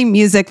literally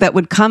music that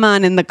would come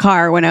on in the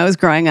car when I was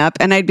growing up.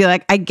 And I'd be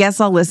like, I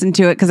guess I'll listen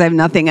to it because I have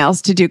nothing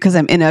else to do because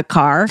I'm in a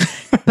car.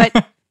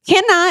 But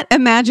cannot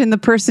imagine the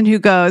person who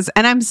goes,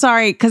 and I'm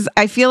sorry, because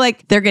I feel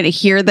like they're going to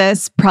hear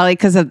this probably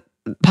because of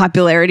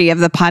popularity of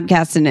the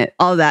podcast and it,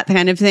 all that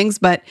kind of things.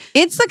 But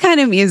it's the kind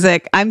of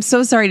music, I'm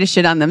so sorry to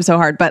shit on them so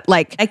hard, but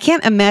like, I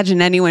can't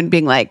imagine anyone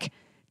being like,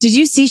 did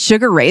you see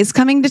Sugar Ray's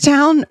coming to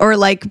town? Or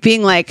like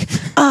being like,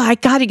 oh, I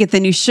got to get the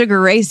new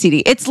Sugar Ray CD.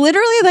 It's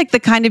literally like the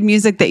kind of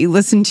music that you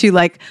listen to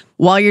like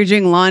while you're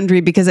doing laundry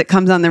because it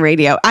comes on the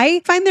radio.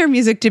 I find their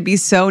music to be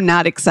so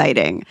not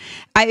exciting.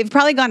 I've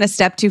probably gone a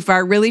step too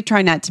far. Really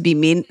try not to be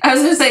mean. I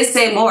was going to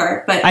say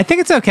more, but I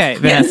think it's okay,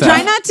 Vanessa.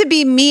 Try not to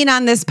be mean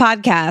on this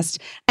podcast.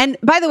 And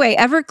by the way,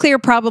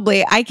 Everclear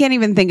probably, I can't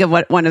even think of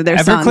what one of their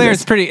songs Everclear is.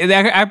 is pretty.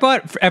 I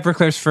bought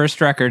Everclear's first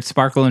record,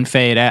 Sparkle and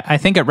Fade, I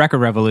think at Record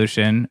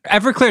Revolution.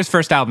 Everclear's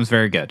first album is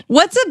very good.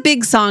 What's a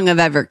big song of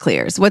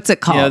Everclear's? What's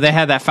it called? You know, they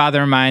had that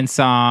Father of Mine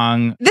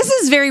song. This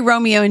is very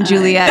Romeo and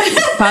Juliet.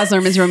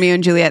 Fosler is Romeo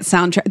and Juliet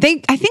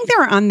soundtrack. I think they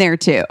were on there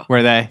too.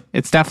 Were they?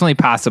 It's definitely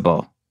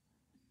possible.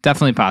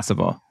 Definitely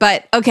possible.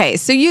 But okay,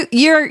 so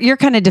you're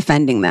kind of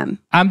defending them.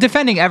 I'm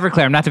defending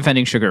Everclear. I'm not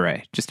defending Sugar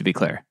Ray, just to be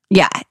clear.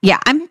 Yeah.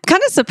 I'm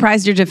kind of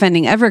surprised you're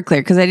defending Everclear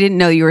because I didn't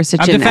know you were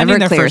such I'm an defending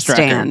Everclear their first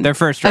stan. record. Their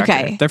first record.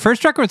 Okay. Their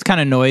first record was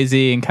kind of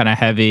noisy and kind of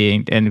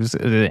heavy, and it was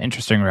an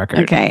interesting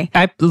record. Okay.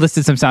 I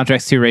listed some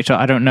soundtracks too, Rachel.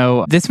 I don't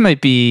know. This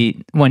might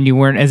be one you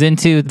weren't as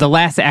into. The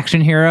Last Action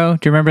Hero.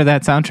 Do you remember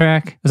that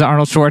soundtrack? It was an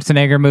Arnold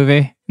Schwarzenegger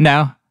movie.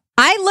 No?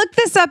 I looked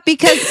this up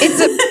because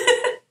it's a...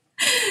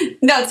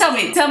 No,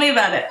 tell me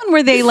about it.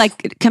 where they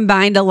like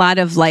combined a lot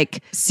of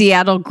like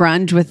Seattle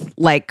grunge with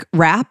like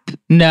rap.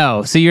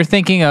 No. So you're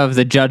thinking of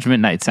the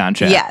Judgment Night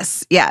soundtrack.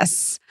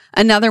 Yes.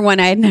 Another one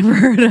I had never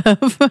heard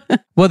of.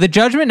 Well, the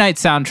Judgment Night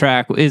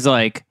soundtrack is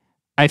like,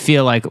 I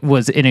feel like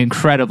was an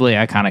incredibly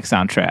iconic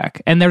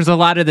soundtrack. And there's a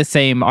lot of the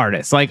same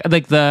artists. Like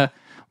the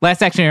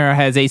Last Action Hero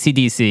has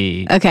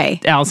AC/DC, Okay.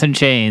 Alice in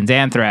Chains,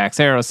 Anthrax,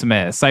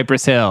 Aerosmith,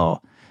 Cypress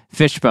Hill,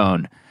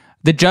 Fishbone.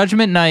 The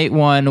Judgment Night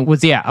one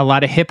was, a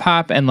lot of hip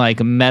hop and like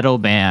metal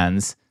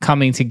bands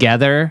coming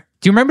together.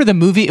 Do you remember the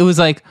movie? It was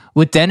like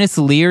with Dennis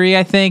Leary,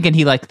 I think, and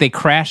they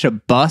crash a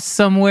bus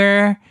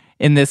somewhere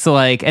in this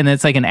like, and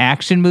it's like an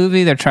action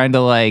movie. They're trying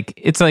to like,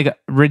 it's like a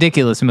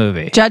ridiculous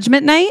movie.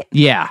 Judgment Night?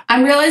 Yeah.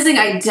 I'm realizing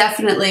I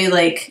definitely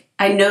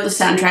I know the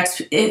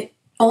soundtracks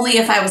only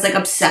if I was like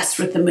obsessed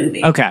with the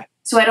movie. Okay.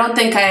 So I don't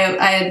think I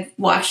had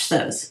watched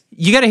those.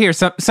 You got to hear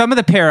some of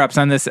the pair ups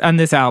on this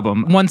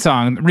album. One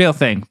song, Real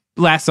Thing.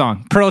 Last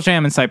song, Pearl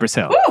Jam and Cypress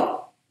Hill. Ooh.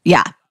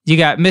 Yeah. You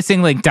got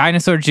Missing Link,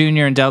 Dinosaur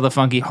Jr. and Del the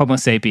Funky Homo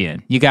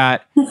Sapien. You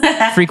got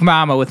Freak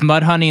Mama with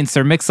Mudhoney and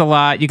Sir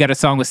Mix-a-Lot. You got a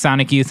song with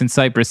Sonic Youth and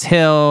Cypress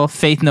Hill,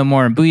 Faith No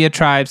More and Booyah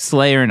Tribe,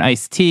 Slayer and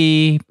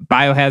Ice-T,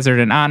 Biohazard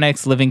and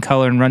Onyx, Living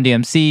Colour and Run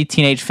DMC,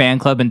 Teenage Fan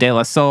Club and De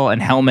La Soul,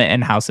 and Helmet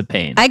and House of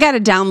Pain. I got to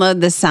download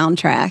this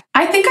soundtrack.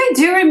 I think I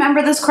do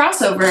remember this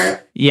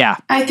crossover. Yeah.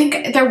 I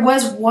think there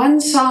was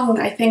one song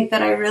I think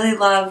that I really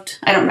loved.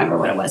 I don't remember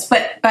what it was,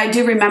 but I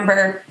do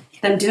remember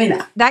them doing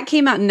that. That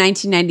came out in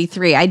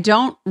 1993. I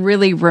don't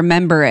really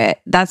remember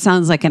it. That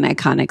sounds like an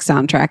iconic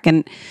soundtrack.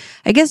 And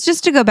I guess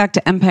just to go back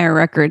to Empire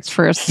Records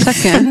for a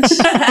second,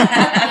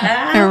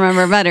 I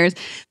remember Butters.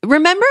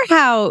 Remember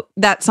how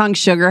that song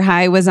Sugar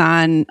High was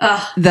on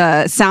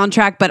the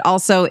soundtrack, but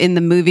also in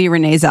the movie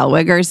Renee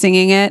Zellweger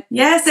singing it?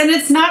 Yes, and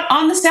it's not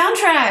on the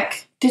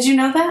soundtrack. Did you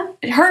know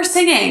that? Her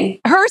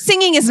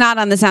singing is not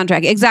on the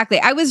soundtrack. Exactly.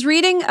 I was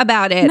reading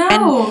about it.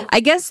 No. And I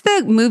guess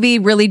the movie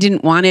really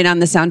didn't want it on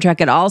the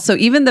soundtrack at all. So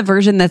even the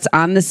version that's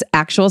on this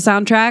actual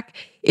soundtrack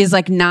is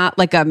like not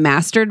like a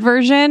mastered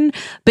version.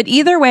 But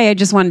either way, I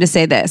just wanted to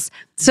say this.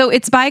 So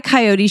it's by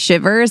Coyote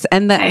Shivers.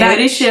 And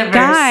that Shivers.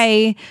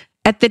 guy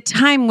at the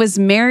time was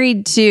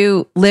married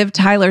to Liv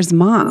Tyler's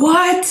mom.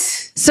 What?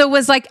 So it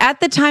was like at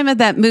the time of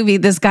that movie,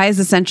 this guy is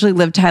essentially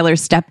Liv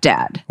Tyler's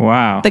stepdad.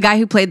 Wow. The guy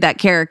who played that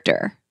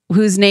character,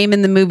 whose name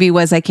in the movie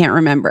was, I can't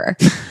remember.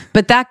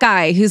 But that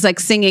guy who's like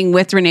singing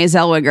with Renee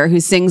Zellweger,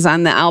 who sings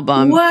on the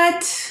album.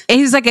 What? And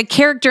he's like a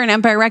character in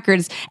Empire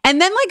Records.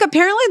 And then like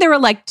apparently there were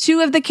like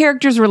two of the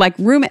characters were like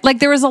roommate. Like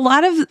there was a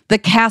lot of the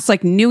cast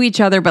like knew each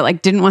other, but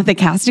like didn't want the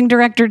casting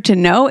director to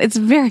know. It's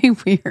very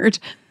weird.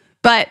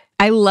 But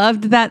I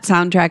loved that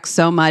soundtrack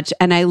so much.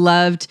 And I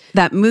loved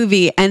that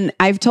movie. And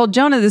I've told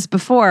Jonah this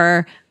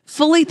before,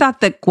 fully thought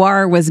that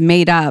Gwar was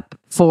made up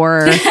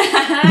for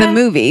the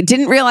movie.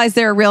 Didn't realize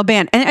they're a real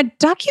band. And a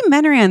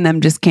documentary on them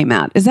just came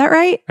out. Is that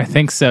right? I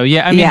think so.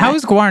 Yeah. I mean, how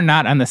is Gwar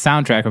not on the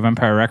soundtrack of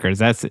Empire Records?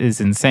 That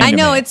is insane. I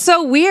know. Me. It's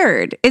so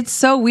weird. It's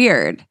so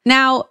weird.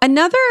 Now,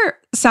 another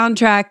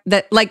soundtrack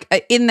that like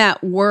in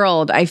that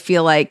world, I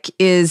feel like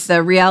is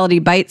the Reality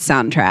Bites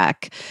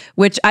soundtrack,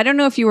 which I don't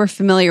know if you were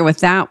familiar with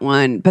that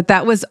one, but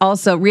that was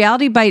also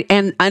Reality Bite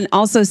and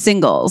also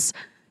Singles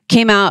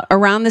came out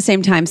around the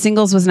same time.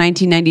 Singles was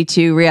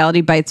 1992.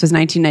 Reality Bites was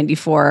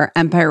 1994.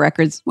 Empire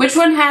Records. Which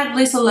one had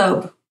Lisa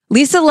Loeb?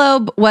 Lisa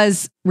Loeb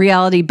was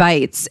Reality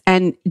Bites.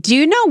 And do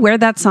you know where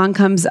that song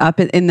comes up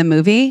in the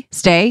movie?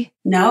 Stay?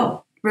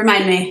 No.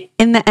 Remind me.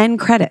 In the end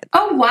credits.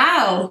 Oh,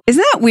 wow.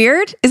 Isn't that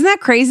weird? Isn't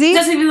that crazy? It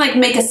doesn't even like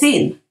make a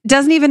scene.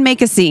 Doesn't even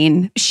make a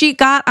scene. She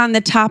got on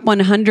the top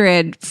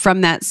 100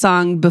 from that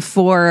song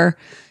before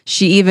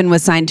she even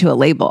was signed to a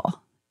label.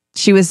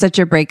 She was such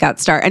a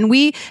breakout star. And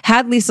we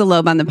had Lisa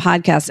Loeb on the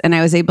podcast, and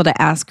I was able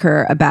to ask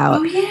her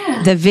about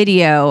the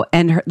video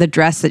and the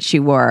dress that she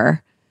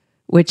wore,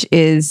 which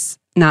is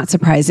not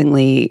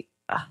surprisingly,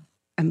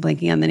 I'm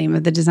blanking on the name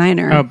of the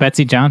designer. Oh,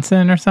 Betsy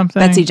Johnson or something?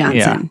 Betsy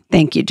Johnson. Yeah.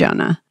 Thank you,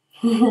 Jonah.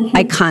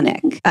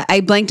 Iconic.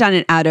 I blanked on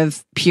it out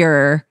of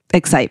pure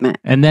excitement.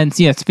 And then,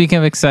 yeah, speaking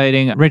of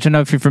exciting, Rich, I don't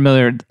know if you're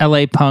familiar,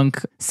 LA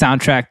Punk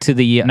soundtrack to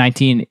the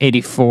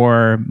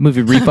 1984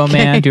 movie Repo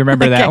Man. Do you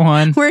remember that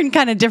one? We're in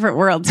kind of different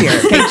worlds here.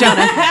 Okay,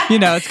 Jonah.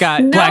 It's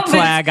got Black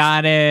Flag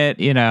on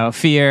it,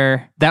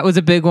 Fear. That was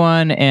a big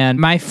one. And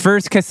my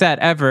first cassette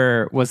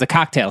ever was the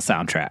Cocktail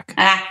soundtrack.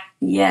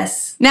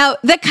 Yes. Now,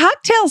 the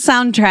Cocktail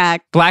soundtrack.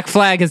 Black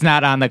Flag is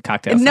not on the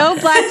Cocktail soundtrack. No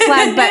Black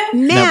Flag, but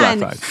man, no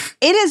Black Flag.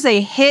 It is a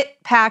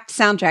hit-packed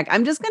soundtrack.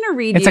 I'm just going to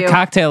read It's a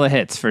cocktail of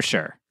hits for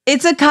sure.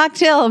 It's a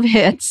cocktail of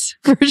hits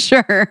for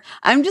sure.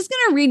 I'm just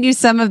going to read you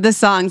some of the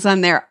songs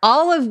on there,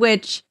 all of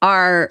which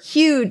are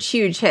huge,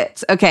 huge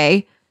hits.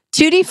 Okay.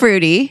 Tutti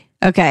Frutti.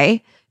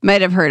 Okay.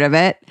 Might have heard of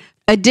it.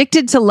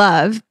 Addicted to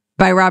Love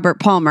by Robert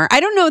Palmer. I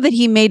don't know that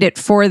he made it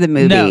for the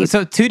movie. No,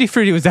 so Tutti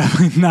Frutti was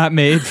definitely not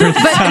made for the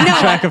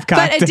soundtrack of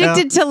Cocktail. But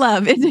Addicted to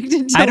Love.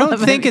 I don't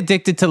think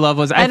Addicted to Love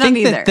was. I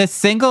think that the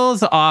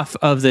singles off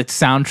of the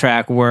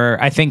soundtrack were,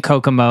 I think,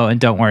 Kokomo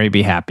and Don't Worry,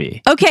 Be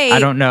Happy. Okay. I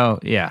don't know.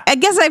 Yeah. I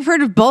guess I've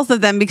heard of both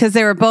of them because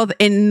they were both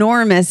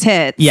enormous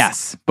hits.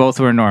 Yes, both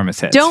were enormous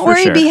hits. Don't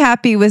Worry, Be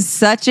Happy was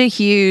such a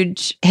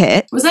huge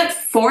hit. Was that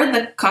for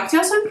the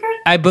Cocktail soundtrack?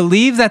 I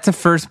believe that's the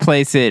first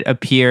place it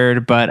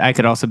appeared, but I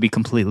could also be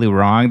completely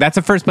wrong. That's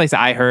the first place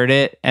I heard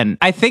it, and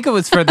I think it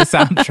was for the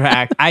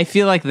soundtrack. I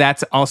feel like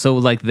that's also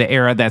like the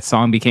era that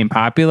song became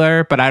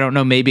popular, but I don't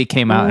know. Maybe it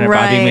came out in a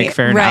Bobby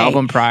McFerrin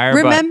album prior.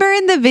 Remember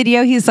in the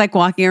video, he's like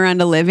walking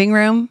around a living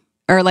room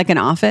or like an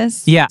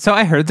office? Yeah. So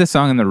I heard the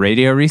song on the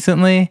radio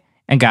recently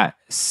and got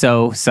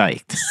so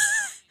psyched.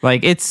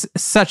 Like, it's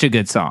such a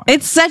good song.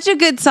 It's such a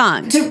good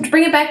song. To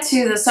bring it back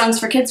to the Songs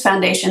for Kids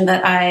Foundation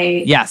that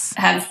I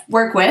have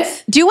worked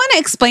with. Do you want to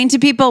explain to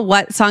people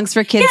what Songs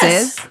for Kids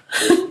is?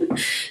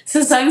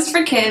 So Songs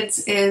for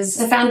Kids is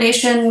a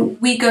foundation.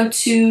 We go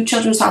to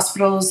children's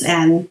hospitals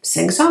and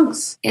sing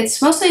songs.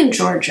 It's mostly in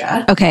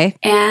Georgia. Okay.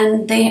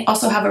 And they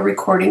also have a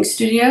recording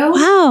studio.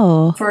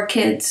 Wow. For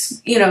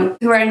kids,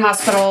 who are in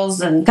hospitals.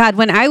 And God,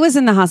 when I was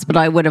in the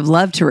hospital, I would have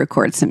loved to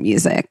record some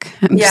music.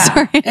 I'm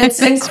sorry.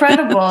 It's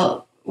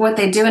incredible what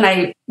they do. And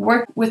I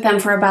worked with them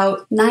for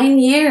about 9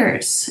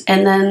 years.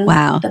 And then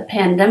the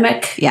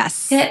pandemic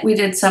hit. We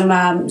did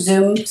some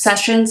Zoom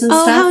sessions and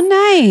stuff. Oh, how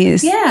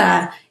nice.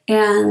 Yeah.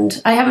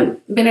 And I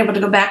haven't been able to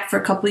go back for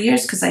a couple of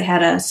years because I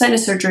had a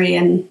sinus surgery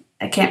and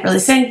I can't really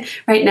sing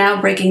right now,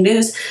 breaking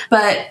news.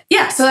 But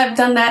yeah, so I've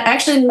done that. I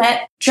actually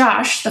met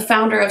Josh, the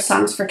founder of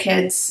Songs for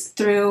Kids,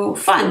 through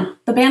Fun,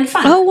 the band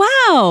Fun. Oh,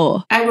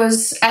 wow. I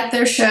was at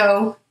their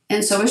show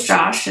and so was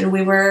Josh, and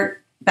we were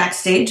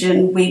backstage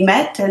and we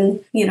met and,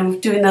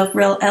 doing the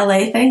real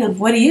LA thing of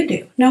what do you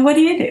do? No, what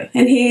do you do?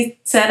 And he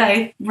said,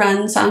 I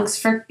run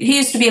he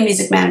used to be a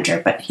music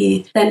manager, but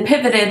he then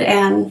pivoted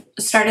and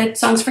started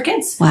Songs for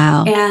Kids.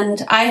 Wow.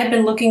 And I had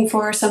been looking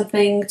for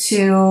something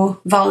to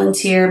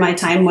volunteer my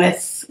time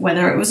with,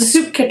 whether it was a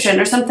soup kitchen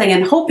or something,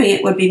 and hoping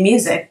it would be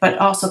music, but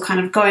also kind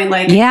of going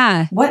like,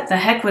 what the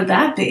heck would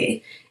that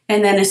be?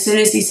 And then as soon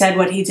as he said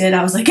what he did,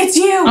 I was like, it's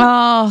you.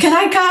 Oh. Can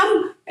I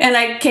come? And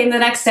I came the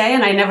next day,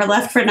 and I never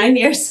left for 9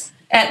 years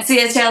at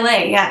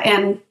CHLA,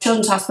 and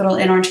Children's Hospital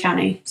in Orange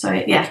County.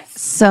 So,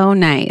 So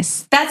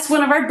nice. That's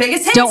one of our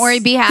biggest hits. Don't Worry,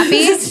 Be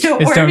Happy.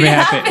 Don't Worry, Be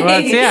Happy.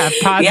 Well,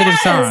 it's, positive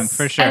song,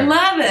 for sure. I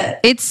love it.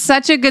 It's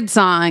such a good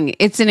song.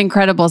 It's an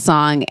incredible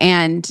song.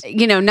 And,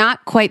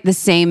 not quite the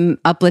same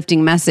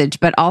uplifting message,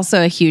 but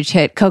also a huge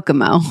hit,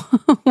 Kokomo.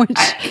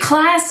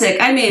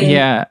 Classic. I mean...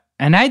 Yeah.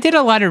 And I did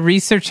a lot of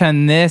research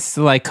on this.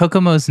 Like,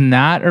 Kokomo's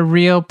not a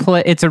real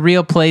place. It's a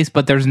real place,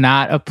 but there's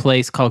not a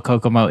place called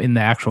Kokomo in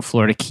the actual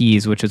Florida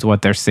Keys, which is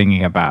what they're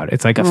singing about.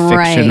 It's like a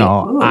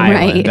fictional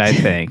island, I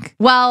think.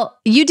 Well,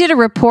 you did a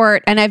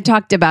report, and I've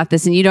talked about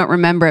this, and you don't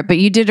remember it, but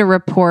you did a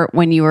report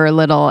when you were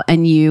little,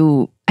 and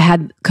you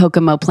had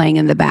Kokomo playing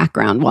in the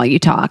background while you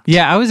talked.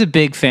 Yeah, I was a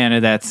big fan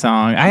of that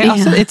song. I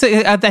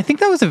think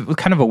that was a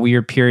kind of a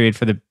weird period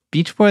for the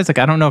Beach Boys. Like,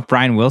 I don't know if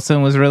Brian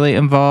Wilson was really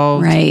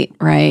involved.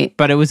 Right.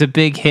 But it was a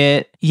big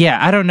hit.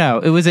 Yeah, I don't know.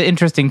 It was an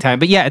interesting time.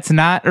 But yeah, it's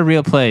not a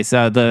real place.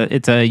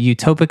 It's a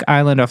utopic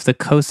island off the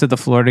coast of the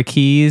Florida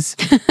Keys.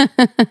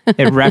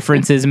 It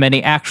references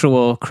many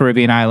actual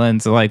Caribbean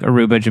islands like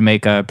Aruba,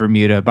 Jamaica,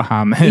 Bermuda,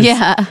 Bahamas.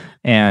 Yeah.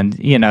 And,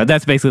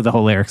 that's basically the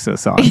whole lyrics of the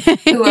song.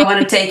 Ooh, I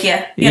want to take you.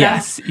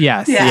 Yes.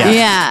 Yeah.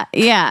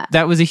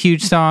 That was a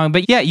huge song.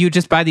 But yeah, you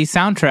just buy these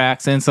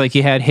soundtracks and it's like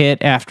you had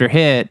hit after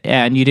hit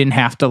and you didn't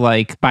have to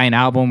like buy an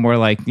album where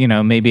like,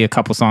 maybe a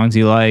couple songs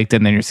you liked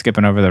and then you're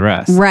skipping over the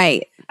rest.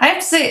 Right. I have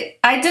to say,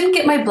 I didn't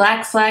get my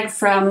Black Flag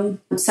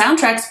from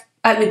soundtracks.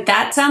 I mean,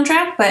 that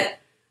soundtrack, but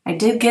I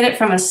did get it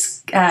from a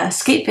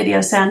skate video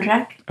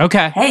soundtrack.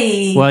 Okay.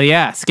 Hey. Well,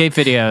 yeah, skate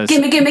videos.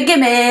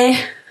 Gimme.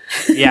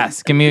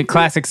 Yes, give me a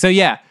classic. So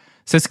yeah,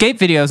 so skate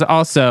videos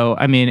also,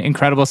 I mean,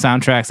 incredible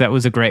soundtracks. That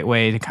was a great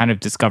way to kind of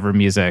discover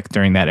music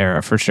during that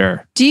era for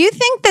sure. Do you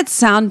think that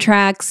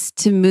soundtracks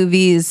to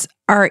movies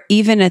are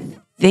even a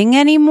thing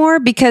anymore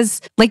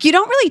because like you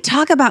don't really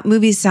talk about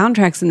movie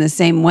soundtracks in the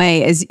same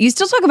way as you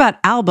still talk about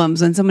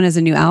albums when someone has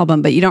a new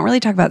album, but you don't really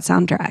talk about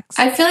soundtracks.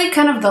 I feel like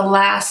kind of the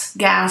last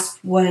gasp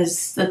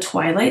was the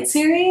Twilight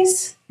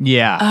series.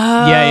 Yeah.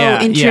 Oh,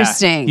 yeah.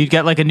 interesting. You'd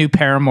get like a new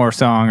Paramore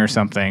song or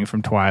something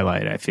from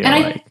Twilight, I feel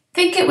like. I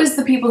think it was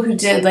the people who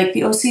did like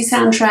the OC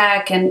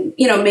soundtrack and,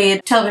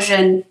 made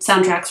television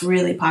soundtracks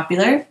really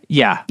popular.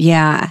 Yeah.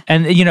 Yeah.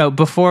 And,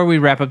 before we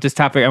wrap up this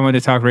topic, I want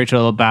to talk,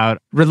 Rachel,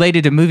 about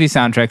related to movie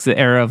soundtracks, the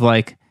era of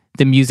like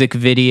the music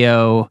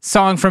video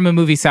song from a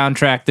movie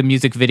soundtrack, the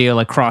music video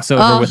like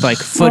crossover with like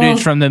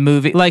footage from the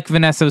movie. Like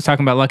Vanessa was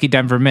talking about Lucky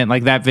Denver Mint,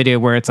 like that video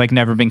where it's like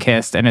Never Been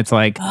Kissed and it's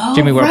like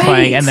Jimmy Ware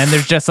playing. And then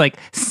there's just like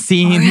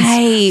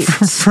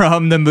scenes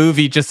from the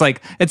movie, just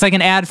like it's like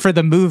an ad for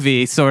the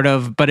movie sort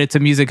of, but it's a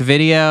music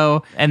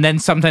video. And then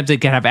sometimes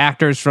it can have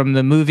actors from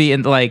the movie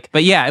and like,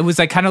 but yeah, it was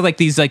like kind of like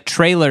these like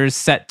trailers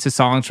set to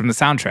songs from the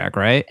soundtrack,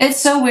 right?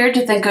 It's so weird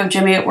to think of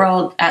Jimmy Eat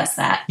World as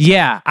that.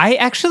 Yeah. I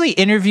actually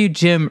interviewed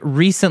Jim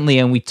recently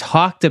and we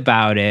talked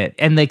about it,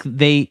 and like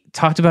they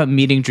talked about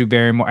meeting Drew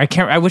Barrymore.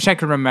 I wish I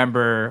could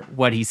remember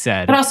what he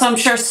said. But also, I'm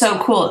sure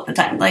so cool at the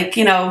time. Like,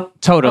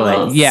 totally,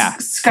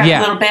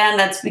 little band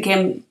that's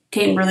became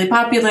really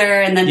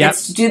popular and then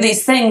gets to do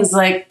these things.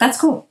 Like, that's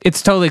cool.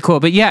 It's totally cool.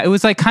 But yeah, it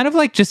was like kind of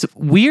like just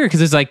weird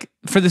because it's like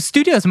for the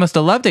studios must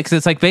have loved it because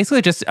it's like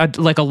basically just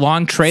like a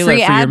long trailer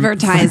free for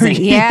advertising.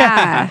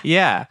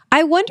 Yeah.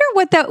 I wonder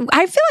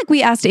I feel like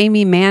we asked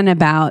Amy Mann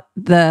about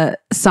the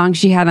song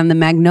she had on the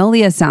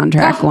Magnolia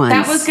soundtrack once.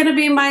 That was going to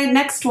be my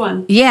next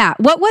one. Yeah.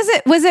 What was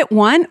it? Was it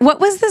one? What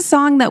was the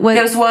song that was?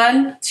 It was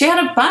one. She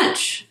had a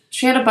bunch.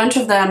 She had a bunch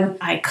of them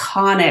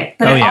iconic.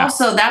 But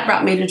also that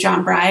brought me to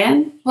John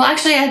Bryan. Well,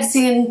 actually, I had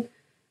seen...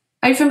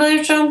 Are you familiar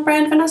with John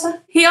Bryan,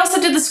 Vanessa? He also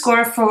did the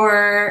score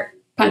for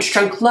Punch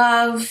Drunk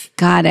Love.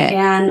 Got it.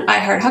 And I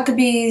Heart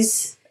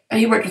Huckabees.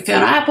 He worked with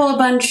Fiona Apple a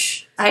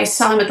bunch. I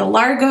saw him at the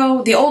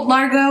Largo, the old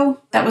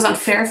Largo that was on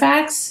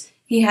Fairfax.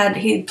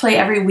 He'd play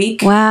every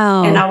week.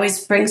 Wow. And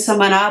always bring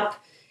someone up.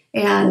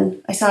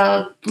 And I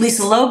saw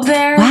Lisa Loeb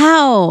there.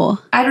 Wow.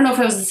 I don't know if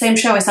it was the same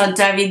show. I saw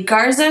David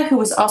Garza, who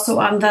was also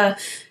on the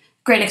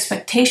Great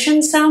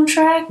Expectations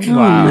soundtrack.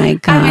 Wow. Oh my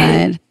God.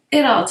 I mean,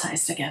 it all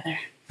ties together.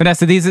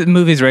 Vanessa, these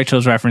movies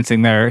Rachel's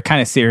referencing, they're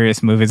kind of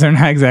serious movies. They're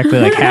not exactly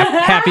like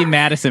Happy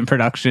Madison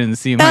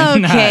productions. You might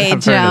not have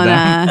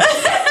Jonah.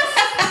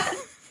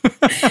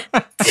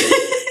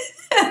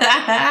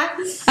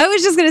 I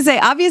was just going to say,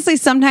 obviously,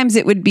 sometimes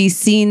it would be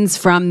scenes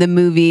from the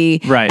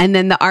movie, right? And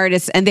then the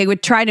artists, and they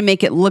would try to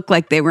make it look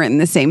like they were in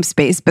the same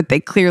space, but they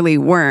clearly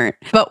weren't.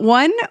 But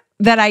one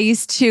that I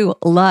used to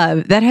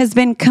love that has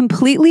been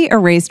completely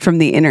erased from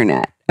the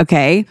internet,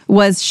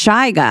 was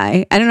Shy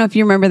Guy. I don't know if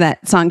you remember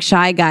that song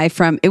Shy Guy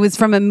it was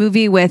from a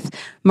movie with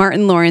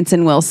Martin Lawrence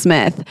and Will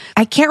Smith.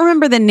 I can't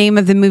remember the name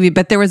of the movie,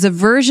 but there was a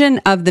version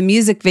of the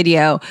music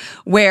video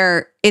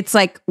where it's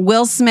like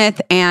Will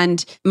Smith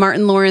and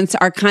Martin Lawrence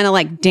are kind of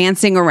like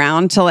dancing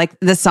around to like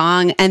the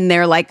song and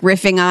they're like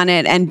riffing on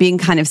it and being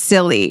kind of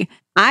silly.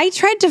 I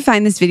tried to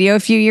find this video a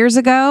few years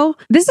ago.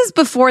 This is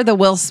before the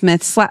Will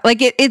Smith slap. Like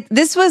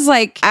this was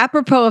like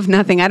apropos of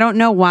nothing. I don't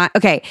know why.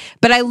 Okay.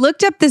 But I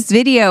looked up this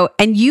video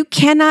and you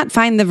cannot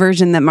find the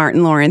version that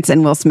Martin Lawrence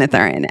and Will Smith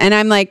are in. And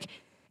I'm like,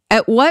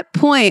 at what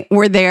point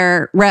were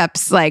their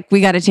reps like,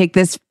 we got to take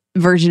this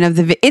version of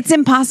the video? It's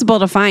impossible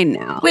to find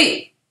now.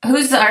 Wait,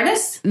 who's the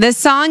artist? The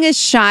song is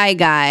Shy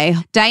Guy,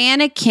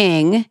 Diana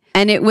King,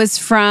 and it was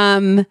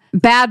from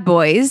Bad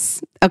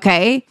Boys.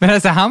 Okay.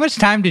 Vanessa, how much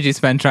time did you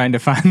spend trying to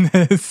find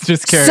this?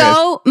 Just curious.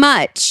 So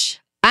much.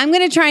 I'm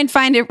going to try and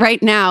find it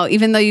right now,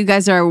 even though you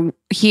guys are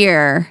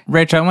here.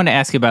 Rachel, I want to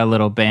ask you about a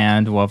little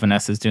band while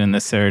Vanessa's doing the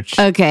search.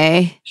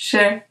 Okay.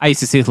 Sure. I used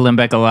to see with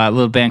Limbeck a lot, a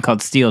little band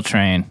called Steel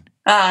Train.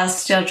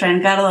 Steel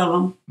Train. Gotta love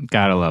them.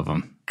 Gotta love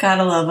them.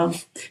 Gotta love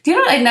them. Do you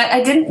know what?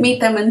 I didn't meet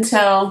them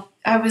until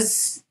I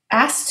was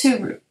asked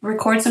to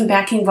record some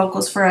backing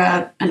vocals for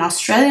an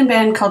Australian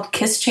band called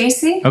Kiss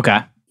Chasey.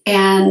 Okay.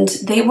 And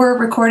they were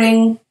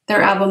recording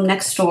their album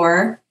Next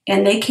Door.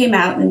 And they came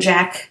out and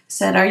Jack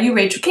said, "Are you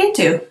Rachel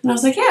Cantu?" And I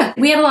was like, yeah.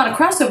 We had a lot of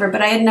crossover,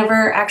 but I had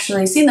never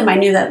actually seen them. I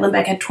knew that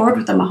Limbeck had toured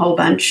with them a whole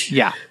bunch.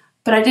 Yeah.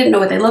 But I didn't know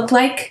what they looked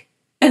like.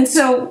 And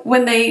so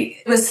when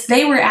they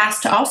were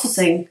asked to also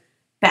sing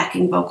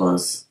backing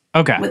vocals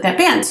with that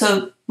band.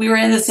 So we were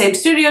in the same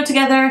studio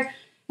together,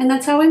 and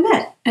that's how we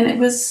met. And it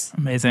was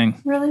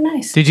amazing. Really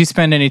nice. Did you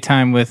spend any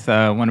time with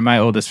one of my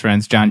oldest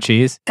friends, John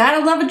Cheese?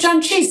 Gotta love a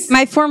John Cheese.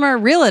 My former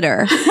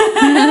realtor.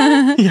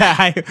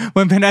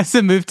 When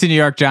Vanessa moved to New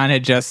York, John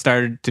had just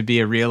started to be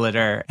a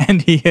realtor,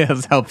 and he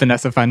has helped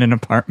Vanessa find an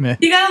apartment.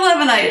 You gotta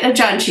love a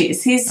John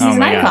Cheese. He's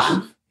an icon.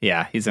 Gosh.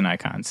 Yeah, he's an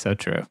icon. So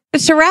true.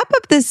 To wrap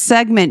up this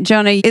segment,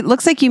 Jonah, it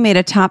looks like you made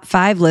a top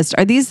 5 list.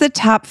 Are these the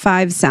top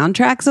 5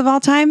 soundtracks of all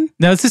time?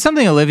 No, this is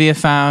something Olivia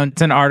found.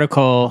 It's an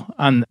article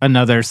on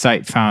another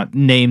site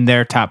named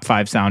their top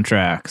 5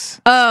 soundtracks.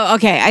 Oh,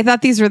 okay. I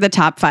thought these were the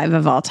top 5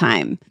 of all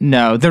time.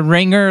 No, The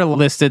Ringer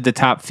listed the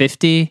top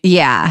 50.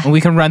 Yeah. And we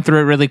can run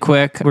through it really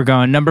quick. We're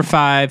going number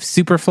 5,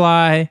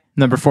 Superfly.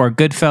 Number 4,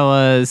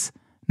 Goodfellas.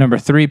 Number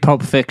 3,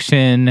 Pulp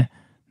Fiction.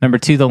 Number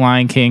 2, The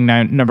Lion King.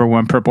 Number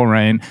 1, Purple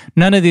Rain.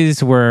 None of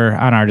these were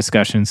on our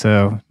discussion,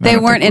 so they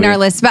weren't in our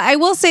list. But I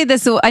will say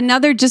this: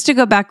 just to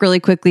go back really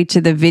quickly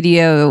to the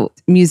video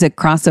music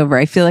crossover.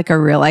 I feel like a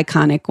real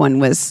iconic one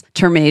was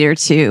Terminator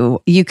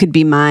 2. You Could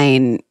Be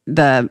Mine,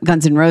 the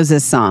Guns N'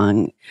 Roses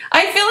song.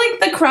 I feel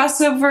like the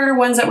crossover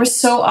ones that were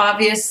so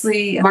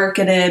obviously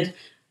marketed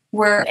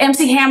were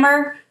MC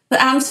Hammer.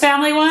 The Addams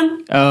Family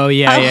one? Oh,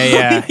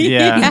 yeah.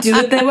 Do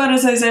what they want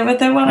to say what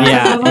they want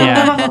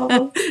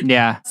to say.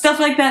 Yeah. Stuff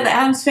like that, the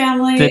Addams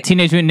Family. The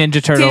Teenage Mutant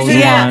Ninja Turtles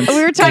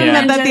We were talking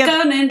about that.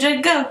 Go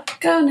Ninja,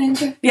 go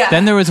Ninja. Yeah.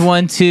 Then there was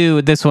one,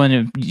 too, this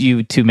one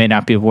you two may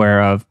not be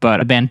aware of, but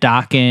a band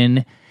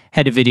Dokken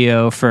had a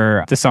video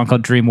for the song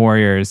called Dream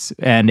Warriors,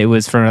 and it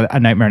was for A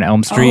Nightmare on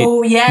Elm Street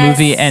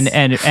movie,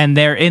 and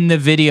they're in the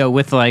video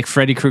with like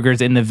Freddy Krueger's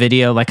in the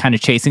video, like kind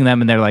of chasing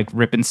them, and they're like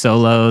ripping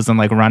solos and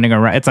like running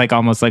around. It's like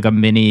almost like a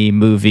mini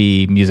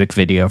movie music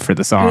video for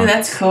the song. Ooh,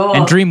 that's cool.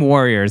 And Dream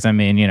Warriors, I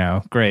mean,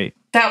 great.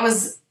 That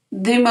was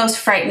the most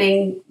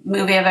frightening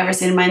movie I've ever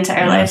seen in my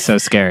entire life. So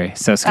scary.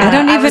 I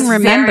don't even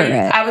remember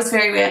it. I was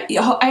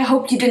I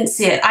hope you didn't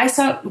see it. I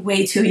saw it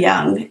way too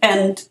young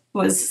and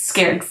was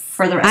scared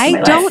for the rest of my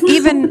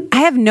life. I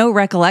have no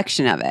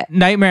recollection of it.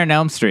 Nightmare on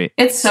Elm Street.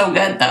 It's so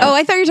good, though. Oh,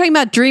 I thought you were talking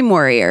about Dream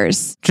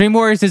Warriors. Dream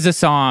Warriors is a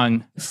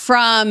song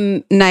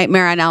from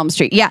Nightmare on Elm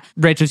Street. Yeah.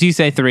 Rachel, you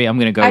say 3. I'm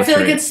going to go with 3. I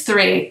feel like it's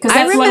 3, because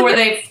that's the one where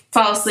they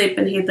fall asleep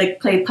and he'd like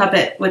play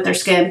puppet with their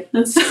skin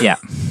and stuff. Yeah.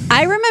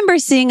 I remember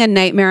seeing A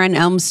Nightmare on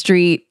Elm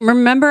Street.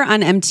 Remember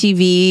on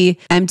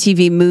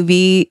MTV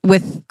Movie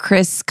with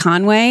Chris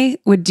Conway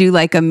would do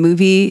like a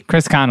movie.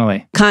 Chris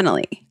Connolly.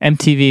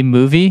 MTV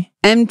Movie?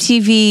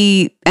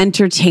 MTV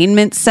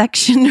Entertainment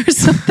section or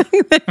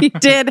something that he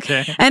did.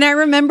 Okay. And I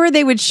remember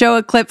they would show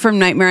a clip from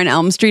Nightmare on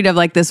Elm Street of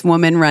like this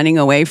woman running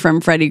away from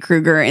Freddy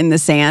Krueger in the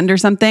sand or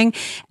something.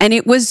 And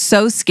it was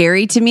so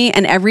scary to me.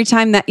 And every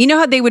time that,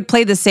 how they would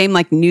play the same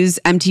like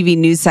MTV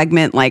news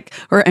segment,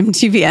 or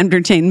MTV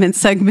Entertainment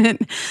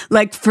segment,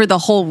 like for the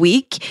whole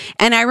week.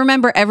 And I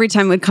remember every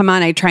time it would come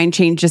on, I'd try and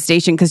change the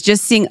station because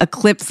just seeing a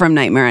clip from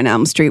Nightmare on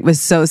Elm Street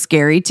was so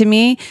scary to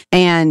me.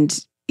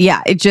 And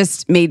yeah, it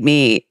just made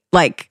me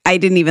I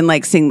didn't even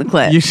seeing the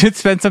clip. You should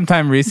spend some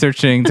time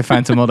researching to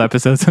find some old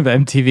episodes of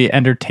MTV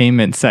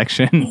Entertainment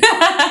section.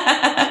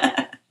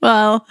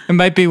 Well, it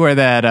might be where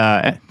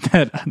that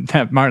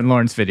Martin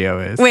Lawrence video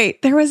is.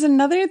 Wait, there was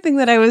another thing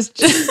that I was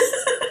just...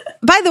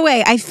 By the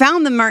way, I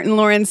found the Martin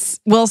Lawrence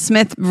Will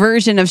Smith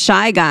version of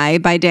Shy Guy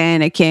by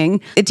Diana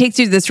King. It takes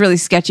you to this really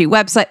sketchy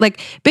website.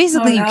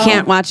 Basically, you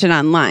can't watch it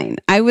online.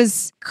 I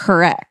was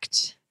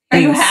correct. Are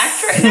you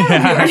hacked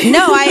right now?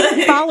 No,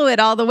 I follow it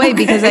all the way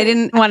because I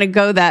didn't want to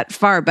go that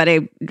far. But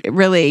I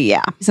really,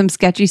 some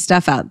sketchy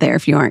stuff out there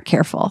if you aren't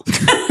careful.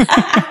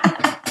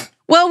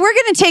 Well, we're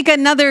going to take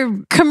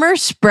another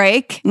commercial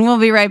break, and we'll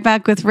be right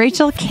back with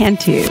Rachel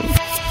Cantu.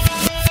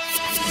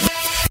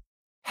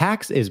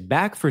 Hacks is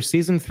back for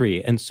season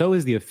 3, and so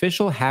is the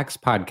official Hacks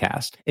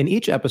podcast. In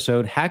each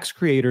episode, Hacks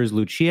creators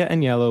Lucia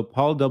Aniello,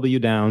 Paul W.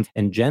 Downs,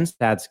 and Jen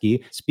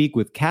Statsky speak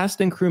with cast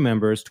and crew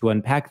members to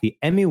unpack the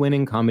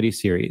Emmy-winning comedy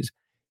series.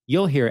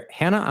 You'll hear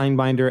Hannah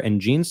Einbinder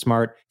and Jean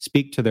Smart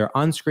speak to their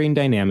on-screen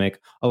dynamic,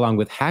 along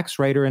with Hacks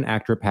writer and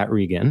actor Pat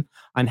Regan,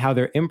 on how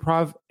their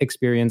improv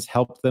experience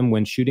helped them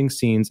when shooting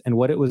scenes and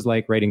what it was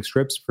like writing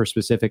scripts for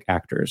specific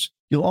actors.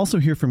 You'll also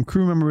hear from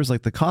crew members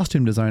like the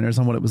costume designers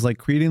on what it was like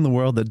creating the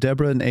world that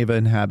Deborah and Ava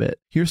inhabit.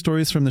 Hear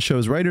stories from the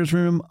show's writer's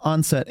room,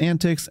 on-set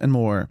antics, and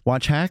more.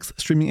 Watch Hacks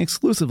streaming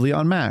exclusively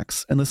on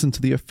Max, and listen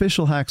to the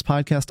official Hacks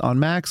podcast on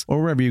Max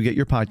or wherever you get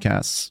your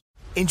podcasts.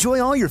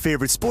 Enjoy all your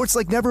favorite sports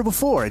like never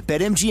before at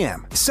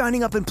BetMGM.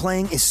 Signing up and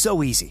playing is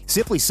so easy.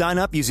 Simply sign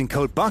up using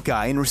code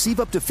Buckeye and receive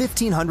up to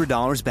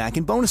 $1,500 back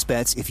in bonus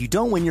bets if you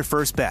don't win your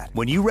first bet.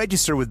 When you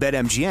register with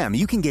BetMGM,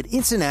 you can get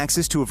instant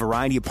access to a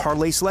variety of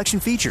parlay selection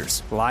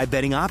features, live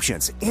betting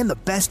options, and the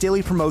best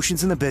daily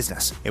promotions in the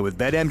business. And with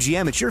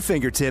BetMGM at your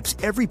fingertips,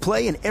 every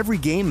play and every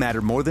game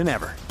matter more than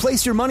ever.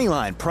 Place your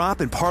moneyline, prop,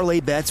 and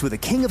parlay bets with the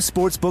king of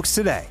sportsbooks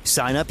today.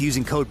 Sign up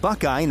using code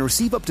Buckeye and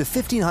receive up to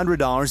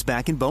 $1,500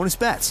 back in bonus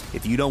bets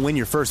if you don't win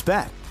your first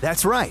bet.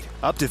 That's right,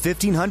 up to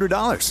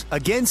 $1,500.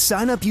 Again,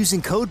 sign up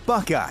using code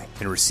Buckeye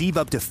and receive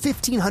up to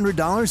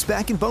 $1,500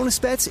 back in bonus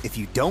bets if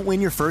you don't win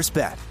your first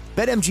bet.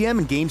 BetMGM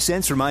and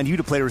GameSense remind you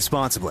to play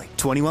responsibly.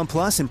 21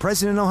 plus and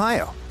present in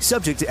Ohio.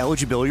 Subject to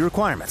eligibility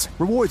requirements.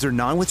 Rewards are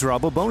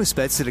non-withdrawable bonus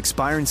bets that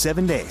expire in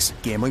 7 days.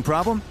 Gambling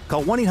problem?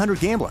 Call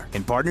 1-800-GAMBLER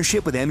in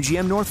partnership with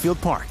MGM Northfield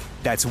Park.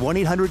 That's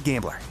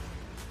 1-800-GAMBLER.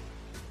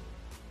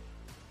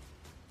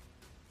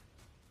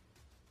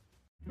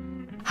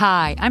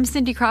 Hi, I'm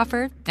Cindy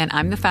Crawford, and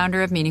I'm the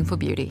founder of Meaningful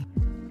Beauty.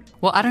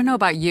 Well, I don't know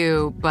about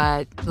you,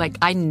 but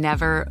I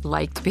never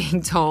liked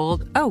being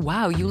told, oh,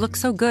 wow, you look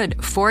so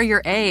good for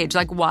your age.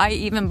 Why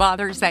even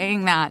bother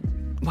saying that?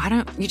 Why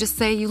don't you just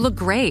say you look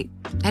great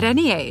at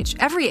any age,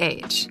 every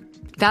age?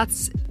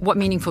 That's what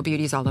Meaningful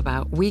Beauty is all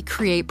about. We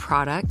create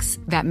products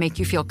that make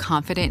you feel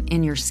confident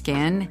in your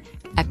skin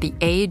at the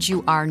age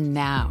you are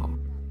now.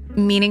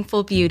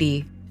 Meaningful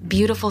Beauty.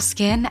 Beautiful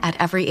skin at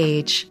every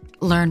age.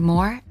 Learn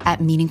more at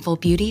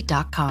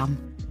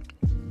meaningfulbeauty.com.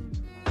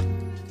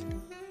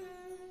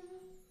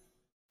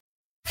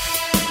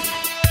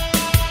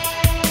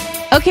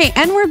 Okay,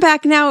 and we're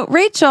back now.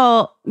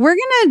 Rachel, we're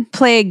going to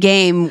play a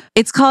game.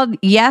 It's called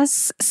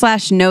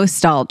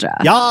Yes/Nostalgia.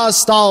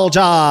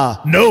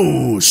 Nostalgia.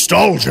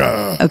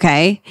 Nostalgia.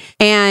 Okay.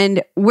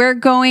 And we're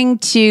going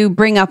to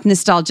bring up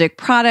nostalgic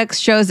products,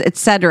 shows,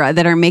 etc.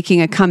 that are making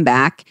a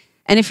comeback.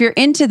 And if you're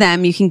into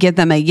them, you can give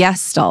them a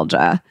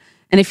yes-stalgia.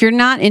 And if you're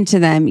not into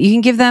them, you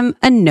can give them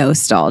a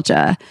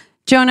nostalgia.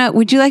 Jonah,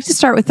 would you like to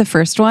start with the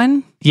first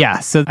one?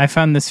 Yeah, so I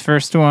found this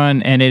first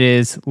one, and it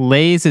is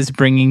Lay's is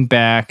bringing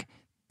back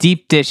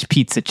deep dish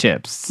pizza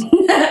chips.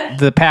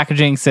 The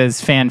packaging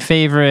says fan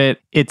favorite.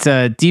 It's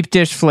a deep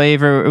dish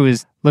flavor.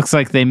 Looks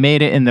like they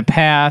made it in the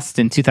past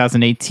in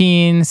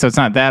 2018, so it's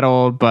not that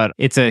old, but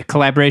it's a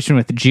collaboration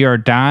with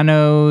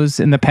Giordano's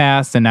in the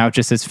past, and now it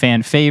just says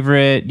fan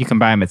favorite. You can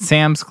buy them at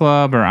Sam's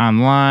Club or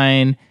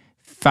online.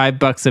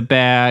 $5 a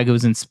bag. It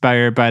was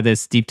inspired by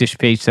this deep dish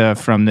pizza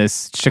from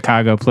this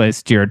Chicago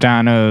place,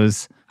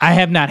 Giordano's. I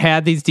have not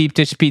had these deep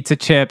dish pizza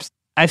chips.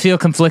 I feel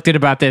conflicted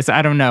about this.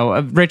 I don't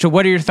know. Rachel,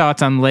 what are your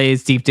thoughts on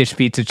Lay's deep dish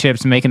pizza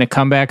chips making a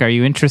comeback? Are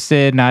you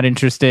interested, not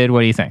interested? What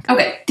do you think?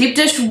 Okay, deep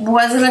dish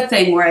wasn't a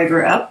thing where I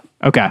grew up.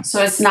 Okay.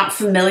 So it's not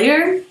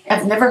familiar.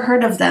 I've never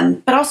heard of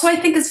them. But also I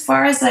think as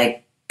far as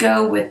I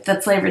go with the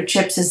flavored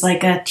chips is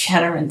like a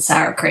cheddar and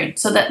sour cream.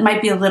 So that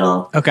might be a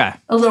little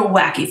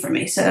wacky for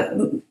me.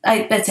 So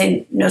I'd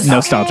say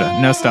nostalgia.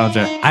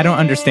 Nostalgia. I don't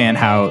understand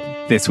how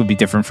this would be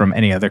different from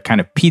any other kind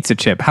of pizza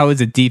chip. How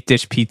is a deep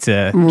dish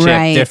pizza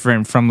chip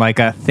different from like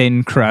a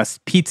thin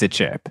crust pizza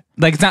chip?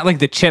 Like, it's not like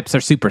the chips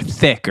are super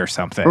thick or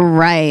something.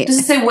 Right. Does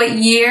it say what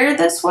year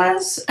this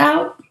was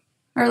out?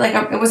 Or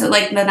was it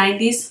like the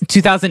 90s?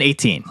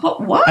 2018.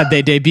 What?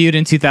 They debuted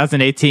in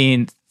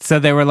 2018. So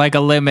they were like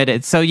a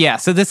limited. So yeah,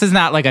 so this is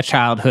not like a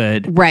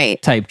childhood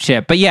type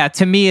chip. But yeah,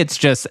 to me, it's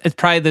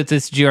probably that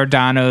this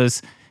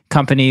Giordano's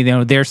company,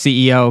 their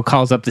CEO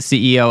calls up the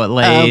CEO at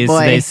Lay's.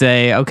 They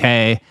say,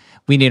 okay,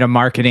 we need a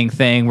marketing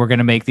thing. We're going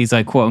to make these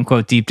like quote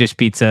unquote deep dish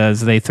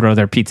pizzas. They throw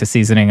their pizza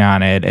seasoning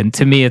on it. And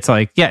to me, it's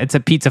like, yeah, it's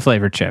a pizza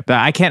flavored chip.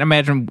 I can't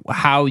imagine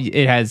how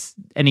it has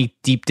any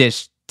deep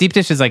dish. Deep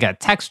dish is like a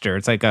texture.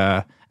 It's like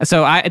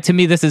to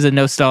me, this is a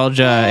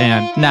nostalgia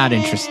and not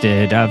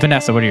interested.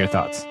 Vanessa, what are your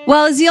thoughts?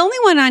 Well, as the only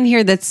one on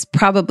here that's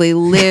probably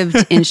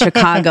lived in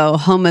Chicago,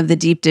 home of the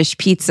deep dish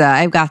pizza,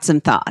 I've got some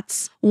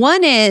thoughts.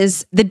 One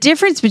is the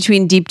difference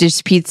between deep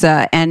dish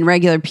pizza and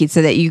regular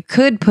pizza that you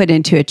could put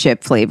into a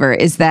chip flavor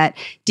is that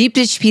deep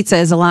dish pizza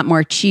is a lot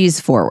more cheese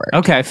forward.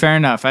 Okay, fair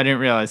enough. I didn't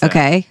realize that.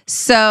 Okay,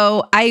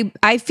 so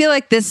I feel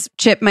like this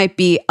chip might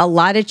be a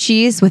lot of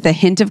cheese with a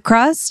hint of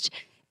crust.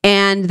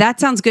 And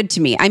that sounds good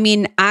to me. I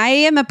mean, I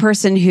am a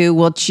person who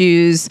will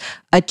choose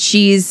a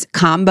cheese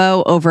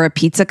combo over a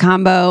pizza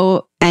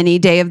combo any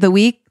day of the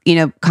week. You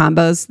know,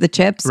 combos, the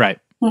chips. Right.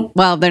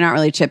 Well, they're not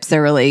really chips.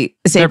 They're really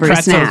savory they're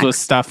pretzels snacks with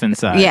stuff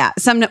inside. Yeah.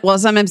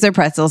 Sometimes they're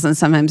pretzels and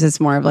sometimes it's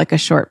more of like a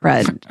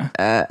shortbread,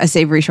 a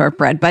savory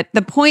shortbread. But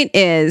the point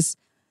is,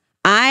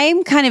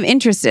 I'm kind of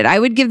interested. I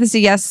would give this a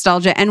yes,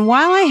 nostalgia. And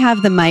while I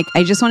have the mic,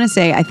 I just want to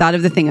say I thought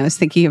of the thing I was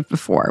thinking of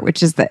before,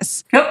 which is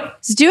this. Yep. I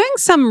was doing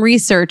some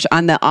research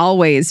on the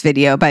Always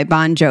video by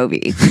Bon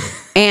Jovi.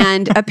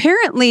 And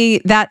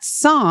apparently that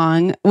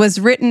song was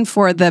written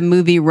for the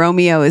movie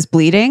Romeo is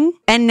Bleeding.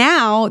 And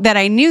now that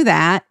I knew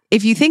that,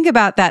 if you think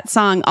about that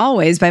song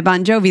Always by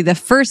Bon Jovi, the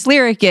first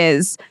lyric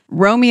is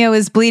Romeo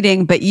is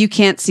bleeding, but you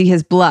can't see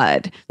his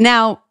blood.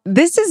 Now,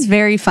 this is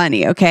very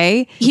funny,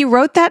 okay? He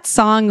wrote that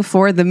song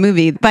for the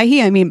movie. By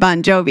he, I mean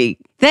Bon Jovi.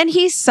 Then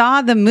he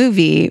saw the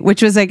movie,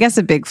 which was, I guess,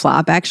 a big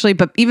flop, actually.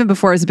 But even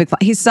before it was a big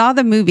flop, he saw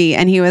the movie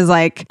and he was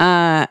like,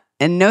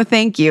 and no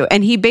thank you.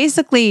 And he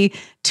basically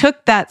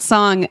took that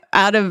song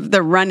out of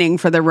the running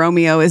for the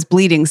Romeo is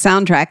Bleeding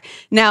soundtrack.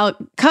 Now,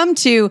 come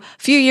to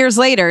a few years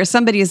later,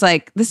 somebody's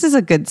like, this is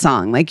a good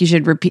song. Like, you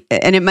should repeat.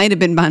 And it might have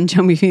been Bon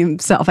Jovi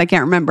himself. I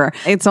can't remember.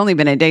 It's only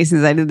been a day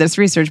since I did this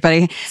research.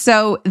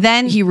 So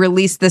then he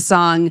released the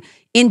song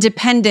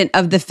independent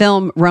of the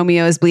film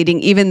Romeo is Bleeding,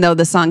 even though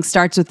the song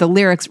starts with the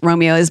lyrics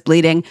Romeo is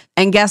Bleeding.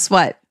 And guess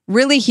what?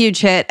 Really huge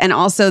hit. And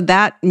also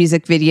that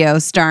music video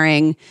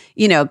starring,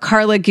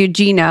 Carla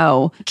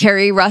Gugino,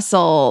 Kerry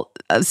Russell,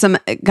 some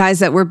guys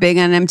that were big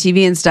on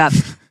MTV and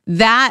stuff.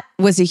 That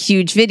was a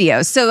huge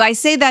video. So I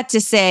say that to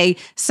say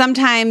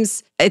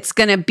sometimes it's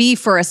going to be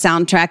for a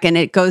soundtrack and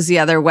it goes the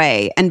other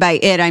way. And by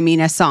it, I mean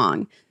a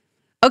song.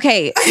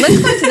 Okay,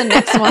 let's go to the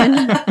next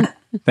one.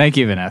 Thank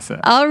you, Vanessa.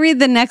 I'll read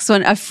the next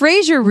one. A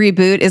Frasier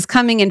reboot is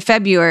coming in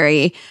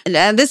February.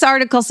 This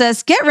article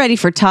says, get ready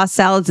for tossed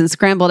salads and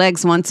scrambled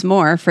eggs once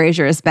more.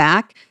 Frasier is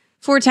back.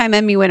 4-time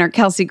Emmy winner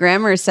Kelsey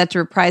Grammer is set to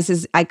reprise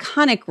his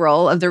iconic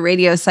role of the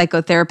radio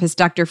psychotherapist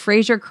Dr.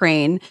 Frasier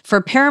Crane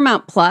for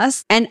Paramount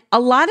Plus. And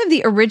a lot of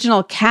the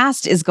original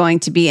cast is going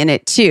to be in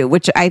it too,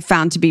 which I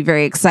found to be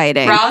very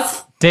exciting.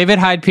 Roz? David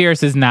Hyde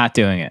Pierce is not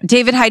doing it.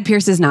 David Hyde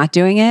Pierce is not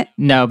doing it?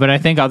 No, but I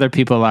think other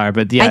people are.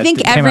 But yeah, I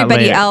think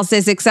everybody else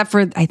is, except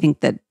for, I think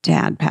the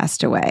dad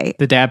passed away.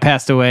 The dad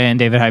passed away, and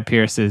David Hyde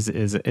Pierce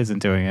isn't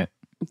doing it.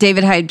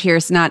 David Hyde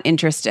Pierce, not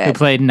interested. Who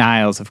played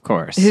Niles, of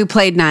course.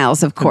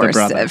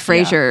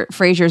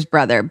 Frasier's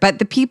brother. But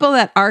the people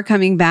that are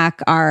coming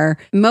back are,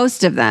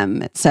 most of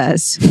them, it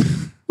says.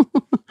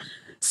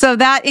 So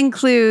that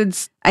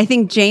includes, I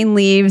think, Jane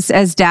Leeves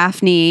as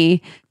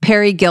Daphne,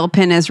 Perry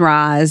Gilpin as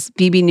Roz,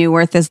 Bebe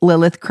Neuwirth as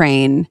Lilith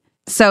Crane.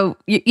 So,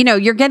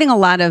 you're getting a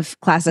lot of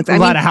classics. A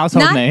lot of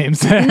household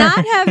names.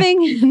 not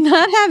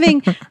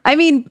having, I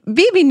mean,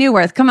 Bebe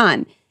Neuwirth, come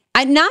on.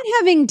 Not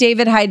having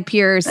David Hyde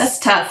Pierce. That's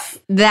tough.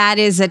 That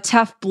is a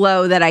tough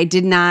blow that I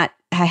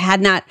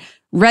had not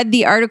read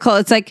the article.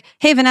 It's like,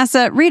 hey,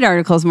 Vanessa, read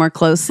articles more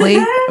closely.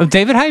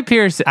 David Hyde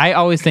Pierce, I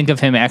always think of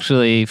him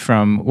actually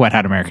from Wet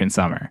Hot American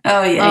Summer.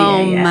 Oh, yeah.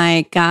 Oh,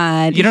 my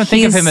God. You don't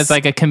think of him as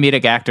like a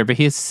comedic actor, but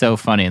he is so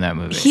funny in that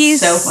movie.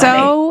 He's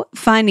so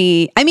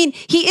funny. I mean,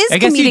 he is comedic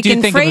in Frasier. I guess you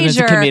do think of him as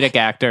a comedic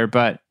actor,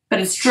 but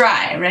it's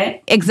dry,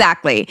 right?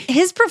 Exactly.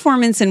 His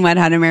performance in Wet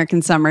Hot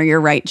American Summer, you're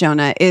right,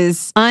 Jonah,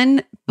 is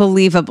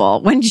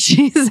unbelievable. When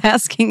she's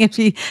asking if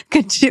he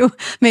could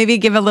maybe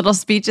give a little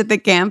speech at the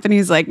camp, and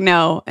he's like,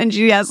 no. And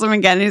she asks him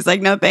again, and he's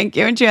like, no, thank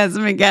you. And she asks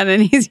him again,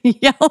 and he's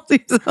yelled.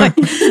 He's like,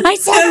 I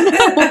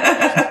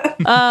said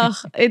no.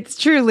 It's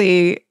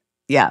truly,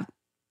 yeah,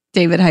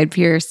 David Hyde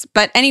Pierce.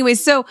 But anyway,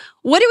 so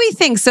what do we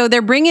think? So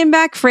they're bringing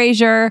back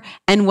Frasier,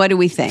 and what do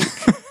we think?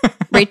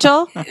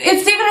 Rachel?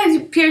 If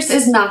David Hyde Pierce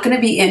is not going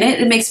to be in it,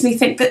 it makes me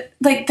think that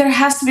there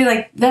has to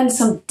be then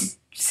some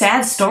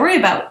sad story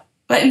about.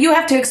 But you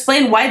have to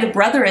explain why the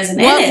brother isn't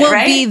in it, right? What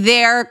will be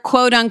their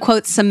quote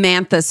unquote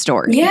Samantha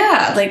story?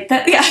 Yeah,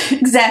 that. Yeah,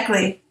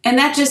 exactly. And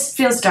that just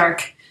feels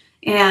dark.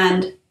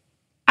 And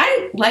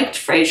I liked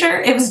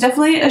Frasier. It was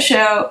definitely a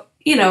show.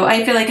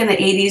 I feel like in the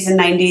 80s and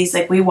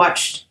 90s, we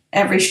watched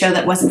every show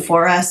that wasn't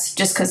for us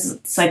just because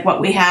it's what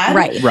we had.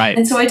 Right.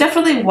 And so I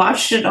definitely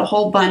watched it a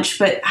whole bunch,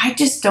 but I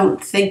just don't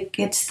think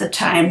it's the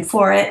time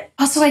for it.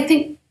 Also, I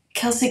think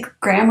Kelsey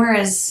Grammer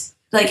is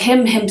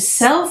him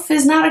himself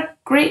is not a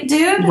great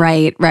dude.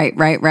 Right.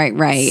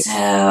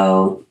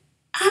 So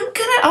I'm going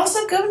to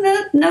also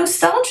go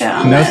nostalgia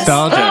on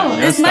Nostalgia. this. Oh,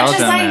 as much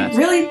as I that.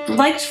 really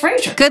liked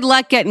Frasier. Good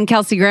luck getting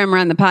Kelsey Grammer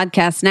on the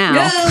podcast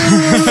now.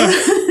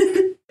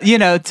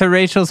 To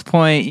Rachel's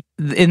point,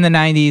 in the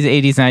 90s,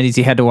 80s, 90s,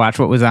 you had to watch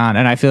what was on.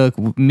 And I feel like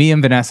me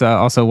and Vanessa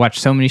also watched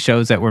so many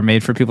shows that were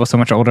made for people so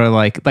much older,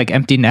 like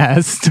Empty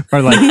Nest or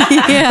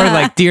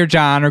or Dear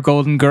John or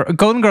Golden Girls.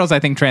 Golden Girls, I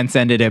think,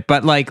 transcended it.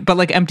 But like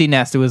Empty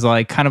Nest, it was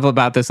kind of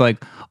about this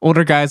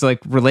older guy's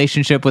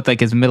relationship with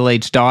his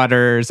middle-aged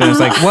daughters. And it was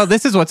well,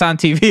 this is what's on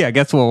TV. I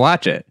guess we'll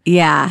watch it.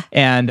 Yeah.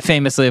 And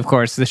famously, of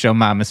course, the show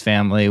Mama's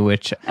Family,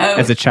 which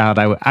as a child,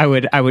 I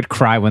would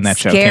cry when that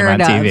show came on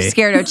TV.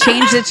 Scared of.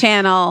 Change the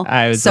channel.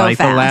 I was so fast.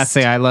 The last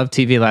thing I love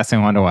TV. Last thing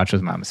I wanted to watch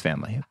was Mama's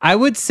Family. I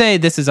would say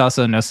this is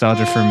also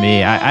nostalgia for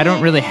me. I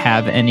don't really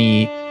have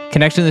any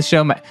connection to the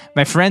show.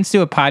 My friends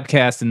do a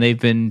podcast, and they've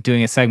been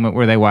doing a segment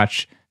where they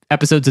watch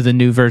episodes of the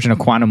new version of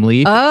Quantum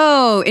Leap.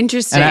 Oh,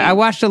 interesting. And I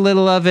watched a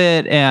little of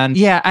it, and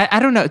yeah, I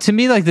don't know. To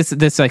me,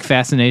 this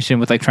fascination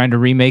with trying to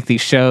remake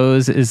these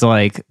shows is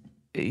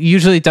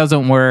usually it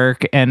doesn't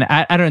work. And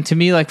I don't know, to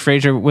me,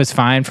 Frasier was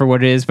fine for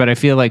what it is, but I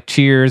feel like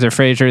Cheers or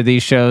Frasier,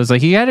 these shows,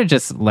 you got to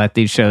just let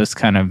these shows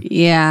kind of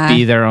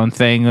be their own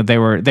thing. They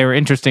were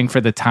interesting for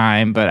the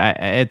time,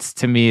 but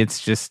to me, it's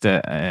just,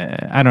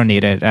 I don't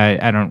need it.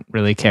 I don't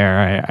really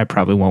care. I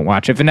probably won't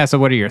watch it. Vanessa,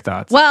 what are your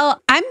thoughts?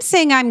 Well, I'm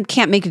saying I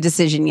can't make a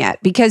decision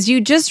yet because you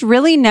just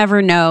really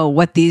never know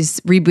what these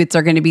reboots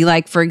are going to be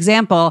like. For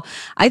example,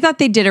 I thought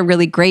they did a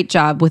really great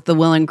job with the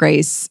Will and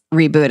Grace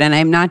reboot. And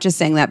I'm not just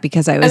saying that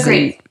because I was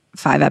in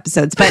 5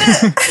 episodes, but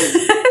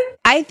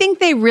I think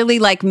they really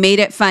made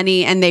it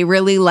funny, and they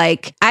really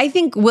I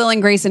think Will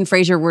and Grace and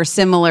Frasier were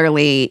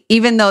similarly,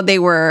 even though they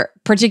were,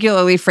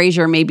 particularly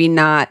Frasier,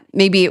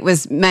 maybe it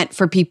was meant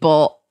for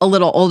people a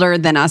little older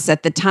than us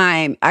at the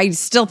time. I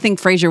still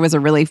think Frasier was a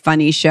really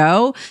funny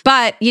show,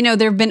 but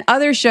there have been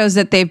other shows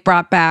that they've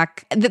brought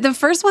back. The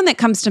first one that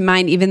comes to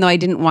mind, even though I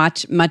didn't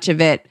watch much of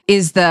it,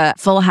 is the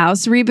Full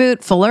House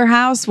reboot, Fuller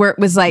House, where it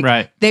was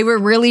they were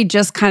really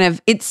just kind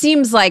of, it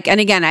seems and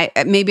again,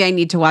 maybe I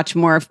need to watch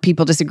more if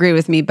people disagree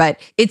with me,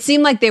 but it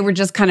seemed like they were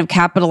just kind of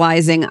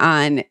capitalizing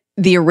on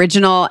the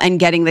original and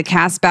getting the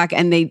cast back,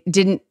 and they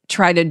didn't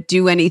try to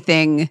do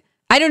anything.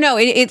 I don't know.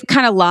 It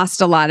kind of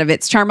lost a lot of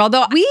its charm.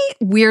 Although we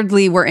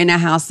weirdly were in a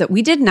house that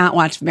we did not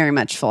watch very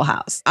much Full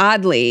House.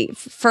 Oddly,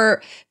 for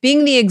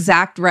being the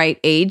exact right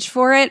age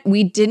for it,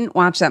 we didn't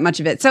watch that much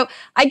of it. So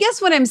I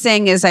guess what I'm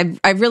saying is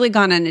I've really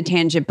gone on a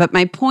tangent. But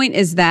my point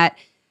is that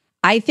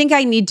I think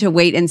I need to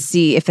wait and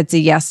see if it's a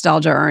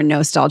yes-talgia or a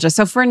no-stalgia.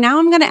 So for now,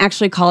 I'm going to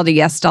actually call it a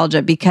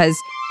yes-talgia because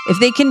if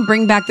they can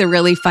bring back the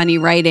really funny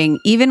writing,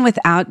 even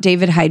without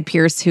David Hyde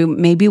Pierce, who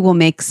maybe will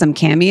make some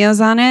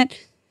cameos on it,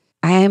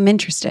 I am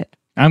interested.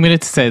 I'm going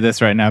to say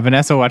this right now.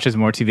 Vanessa watches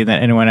more TV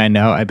than anyone I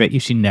know. I bet you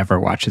she never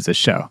watches a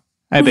show.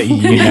 I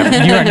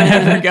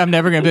bet I'm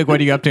never going to be like,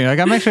 what are you up to? Like,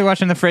 I'm actually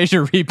watching the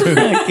Frasier reboot.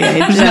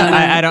 Okay,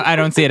 I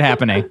don't see it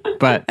happening,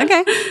 but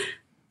okay.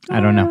 I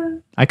don't know.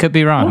 I could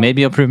be wrong.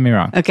 Maybe you'll prove me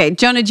wrong. Okay,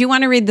 Jonah, do you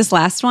want to read this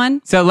last one?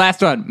 So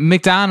last one,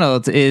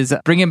 McDonald's is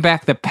bringing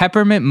back the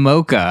peppermint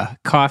mocha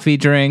coffee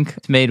drink.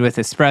 It's made with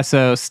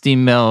espresso,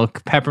 steamed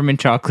milk, peppermint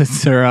chocolate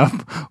syrup,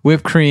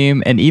 whipped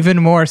cream, and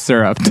even more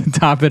syrup to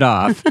top it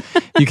off.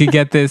 You could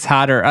get this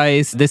hot or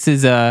ice. This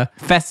is a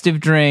festive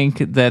drink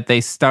that they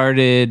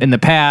started in the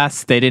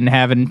past. They didn't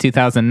have it in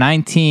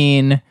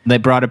 2019. They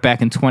brought it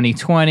back in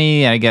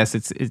 2020. I guess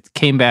it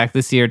came back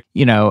this year.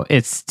 You know,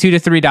 it's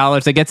 $2 to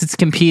 $3. I guess it's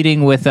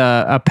competing with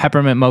a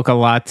peppermint mocha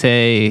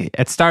latte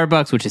at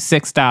Starbucks, which is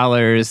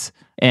 $6.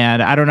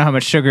 And I don't know how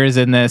much sugar is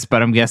in this,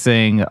 but I'm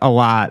guessing a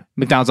lot.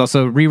 McDonald's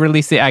also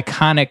re-released the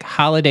iconic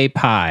holiday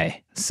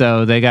pie.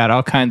 So they got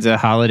all kinds of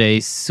holiday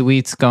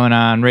sweets going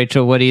on.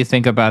 Rachel, what do you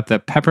think about the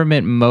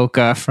peppermint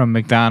mocha from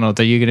McDonald's?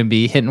 Are you going to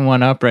be hitting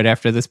one up right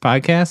after this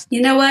podcast?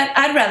 You know what?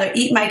 I'd rather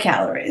eat my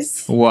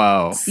calories.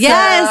 Whoa.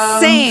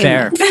 Yes, same.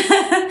 Fair.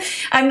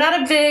 I'm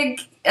not a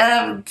big,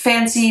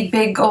 fancy,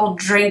 big old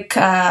drink,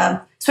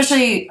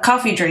 especially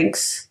coffee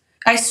drinks.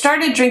 I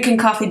started drinking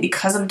coffee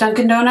because of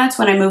Dunkin' Donuts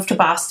when I moved to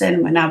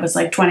Boston when I was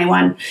like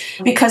 21,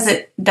 because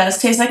it does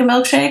taste like a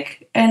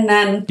milkshake. And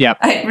then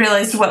I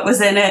realized what was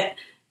in it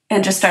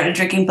and just started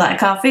drinking black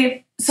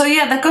coffee. So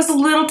yeah, that goes a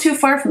little too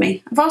far for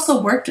me. I've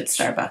also worked at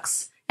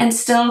Starbucks and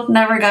still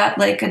never got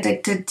like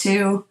addicted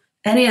to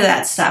any of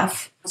that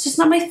stuff. It's just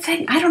not my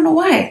thing. I don't know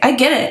why. I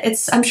get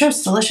it. I'm sure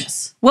it's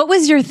delicious. What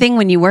was your thing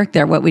when you worked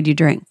there? What would you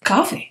drink?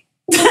 Coffee.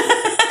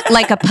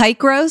 Like a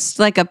pike roast?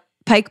 Like a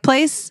Pike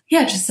Place?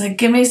 Yeah, just like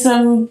give me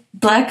some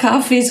black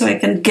coffee so I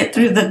can get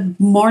through the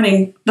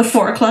morning, the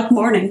 4:00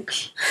 morning.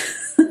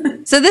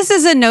 So this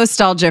is a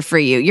nostalgia for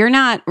you. You're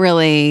not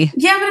really...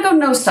 Yeah, I'm going to go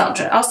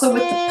nostalgia. Also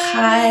with the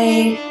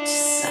pie,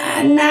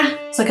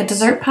 it's like a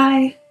dessert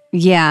pie.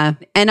 Yeah.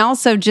 And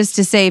also just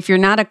to say, if you're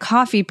not a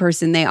coffee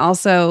person,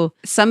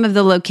 some of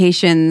the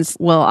locations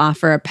will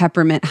offer a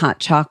peppermint hot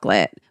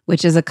chocolate,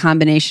 which is a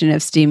combination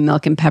of steamed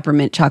milk and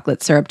peppermint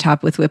chocolate syrup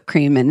topped with whipped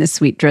cream and a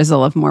sweet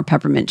drizzle of more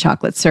peppermint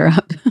chocolate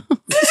syrup.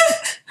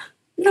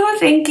 No,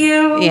 thank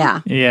you. Yeah.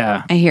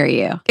 I hear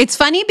you. It's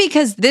funny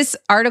because this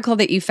article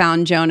that you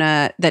found,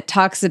 Jonah, that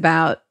talks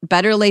about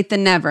better late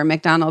than never,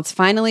 McDonald's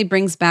finally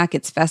brings back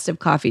its festive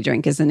coffee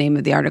drink is the name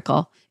of the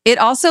article. It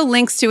also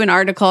links to an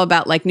article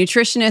about like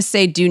nutritionists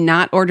say do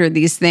not order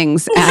these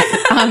things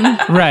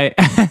at... Right.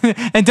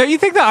 And don't you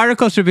think the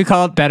article should be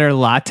called Better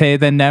Latte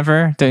Than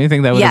Never? Don't you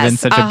think that would have been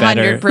such a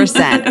better...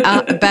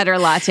 100%. Better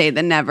latte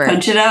than never.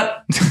 Punch it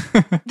up.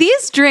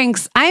 These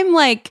drinks, I'm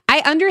like,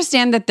 I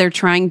understand that they're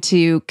trying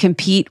to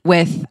compete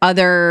with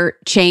other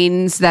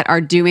chains that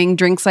are doing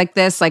drinks like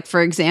this. Like,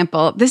 for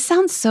example, this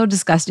sounds so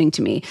disgusting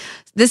to me.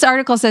 This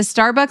article says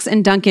Starbucks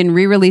and Dunkin'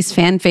 re-release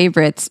fan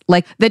favorites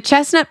like the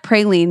chestnut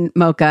praline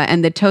mocha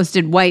and the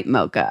toasted white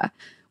mocha,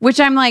 which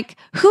I'm like,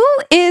 who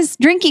is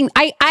drinking?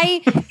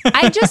 I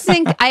just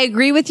think I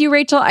agree with you,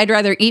 Rachel. I'd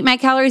rather eat my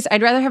calories.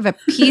 I'd rather have a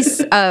piece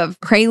of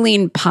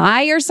praline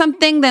pie or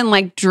something than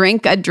like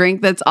drink a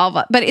drink that's all,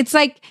 but it's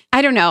like,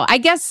 I don't know. I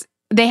guess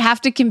they have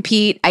to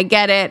compete. I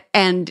get it.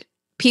 And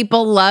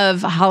people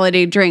love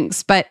holiday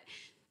drinks, but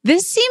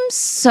this seems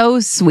so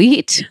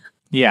sweet.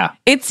 Yeah.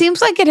 It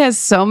seems like it has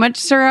so much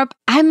syrup.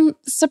 I'm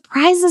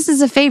surprised this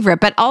is a favorite,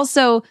 but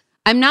also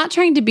I'm not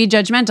trying to be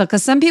judgmental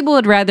because some people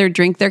would rather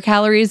drink their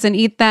calories than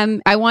eat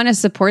them. I want to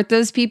support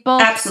those people.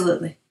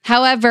 Absolutely.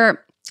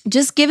 However,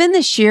 just given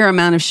the sheer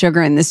amount of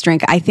sugar in this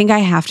drink, I think I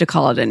have to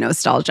call it a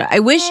nostalgia. I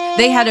wish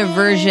they had a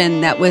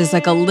version that was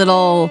like a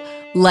little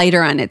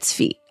lighter on its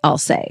feet, I'll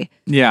say.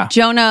 Yeah.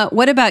 Jonah,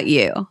 what about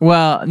you?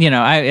 Well, you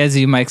know, as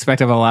you might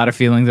expect, I have a lot of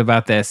feelings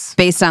about this.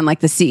 Based on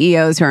like the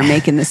CEOs who are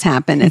making this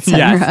happen, et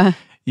cetera.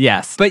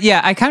 Yes. But yeah,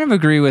 I kind of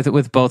agree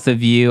with both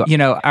of you. You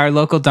know, our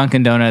local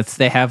Dunkin' Donuts,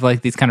 they have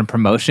like these kind of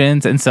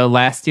promotions. And so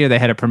last year they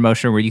had a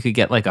promotion where you could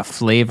get like a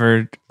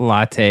flavored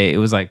latte. It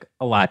was like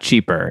a lot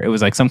cheaper. It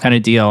was like some kind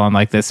of deal on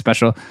like this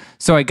special.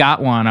 So I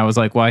got one. I was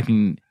like, well,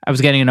 I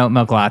was getting an oat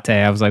milk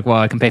latte. I was like, well,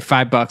 I can pay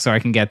 $5 or I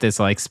can get this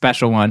like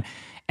special one.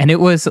 And it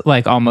was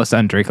like almost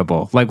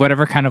undrinkable. Like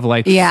whatever kind of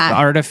like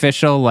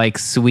artificial like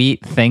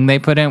sweet thing they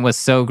put in was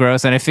so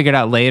gross. And I figured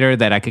out later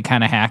that I could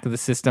kind of hack the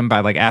system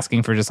by like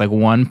asking for just like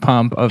one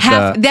pump of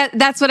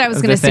that's what I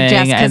was going to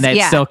suggest. And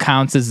that still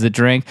counts as the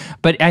drink.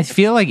 But I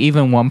feel like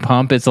even one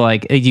pump is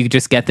like you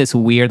just get this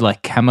weird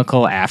like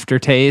chemical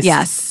aftertaste.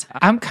 Yes.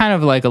 I'm kind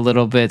of like a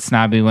little bit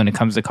snobby when it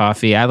comes to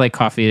coffee. I like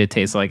coffee to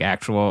taste like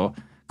actual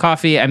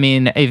coffee. I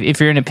mean, if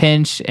you're in a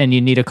pinch and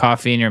you need a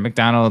coffee and you're at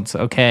McDonald's,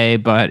 okay.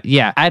 But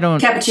yeah, I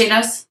don't...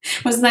 Cappuccinos?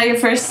 Wasn't that your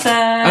first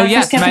oh,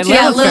 yes, my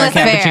Lilith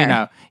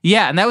cappuccino.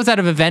 Yeah, and that was out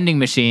of a vending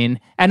machine.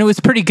 And it was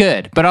pretty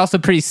good, but also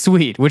pretty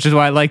sweet, which is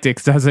why I liked it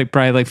because I was like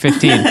probably like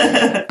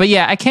 15. But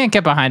yeah, I can't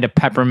get behind a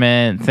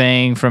peppermint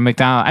thing from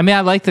McDonald's. I mean,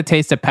 I like the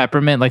taste of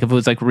peppermint, like if it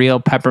was like real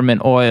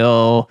peppermint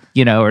oil,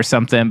 you know, or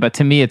something. But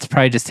to me, it's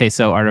probably just tastes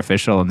so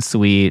artificial and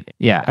sweet.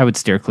 Yeah, I would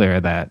steer clear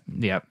of that.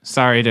 Yep.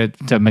 Sorry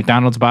to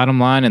McDonald's bottom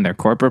line and their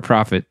corporate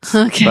profits.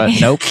 Okay. But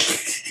nope.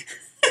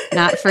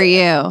 Not for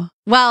you.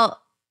 Well,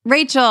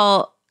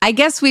 Rachel, I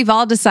guess we've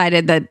all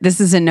decided that this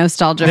is a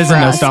nostalgia. This is for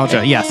a us.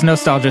 nostalgia. Yes,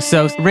 nostalgia.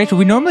 So, Rachel,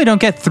 we normally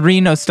don't get 3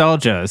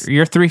 nostalgias.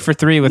 You're 3 for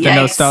 3 with the Yikes.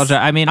 nostalgia.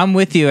 I mean, I'm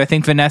with you. I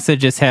think Vanessa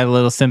just had a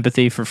little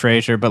sympathy for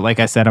Frasier, but like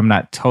I said, I'm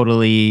not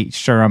totally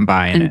sure I'm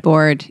buying And it.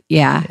 bored.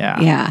 Yeah.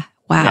 Yeah.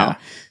 Wow. Yeah.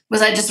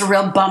 Was I just a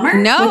real bummer?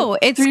 No,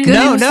 it's Three good.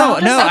 No.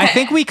 nostalgias? I Okay.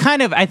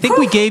 think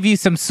we gave you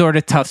some sort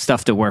of tough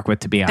stuff to work with,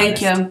 to be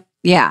honest. Thank you.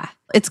 Yeah.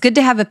 It's good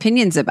to have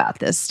opinions about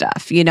this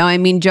stuff. You know, I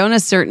mean, Jonah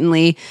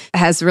certainly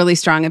has really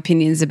strong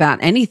opinions about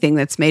anything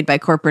that's made by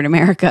corporate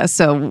America.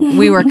 So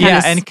we were kind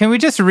of. And can we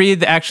just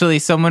read, actually,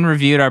 someone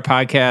reviewed our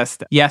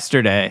podcast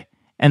yesterday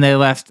and they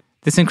left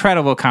this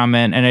incredible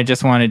comment. And I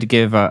just wanted to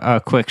give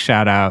a quick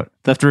shout out.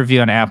 Left a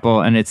review on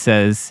Apple and it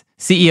says,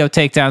 CEO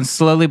takedown,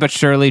 slowly but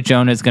surely,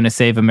 Jonah is going to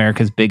save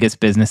America's biggest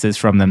businesses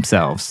from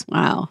themselves.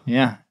 Wow.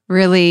 Yeah.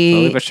 Really.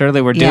 Slowly but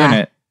surely, we're doing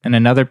it. And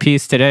another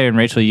piece today, and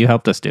Rachel, you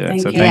helped us do it.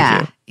 Thank So you.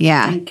 thank you.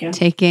 Yeah. Thank you.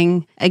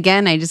 Taking,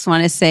 again, I just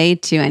want to say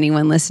to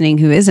anyone listening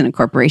who isn't a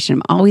corporation,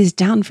 I'm always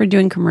down for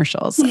doing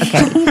commercials.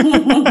 Okay.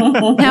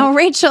 Now,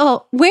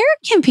 Rachel, where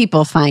can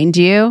people find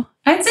you?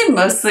 I'd say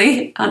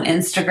mostly on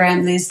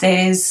Instagram these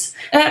days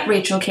at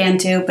Rachel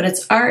Cantu, but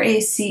it's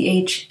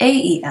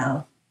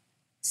RACHAEL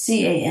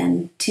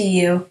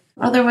CANTU.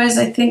 Otherwise,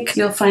 I think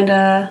you'll find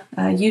a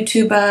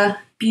YouTube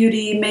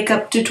beauty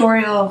makeup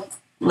tutorial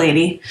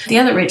lady. The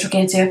other Rachel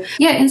Cantu.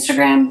 Yeah,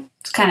 Instagram.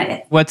 It's kind of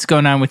it. What's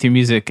going on with your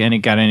music?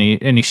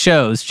 Any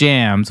shows,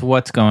 jams?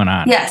 What's going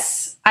on?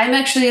 Yes, I'm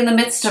actually in the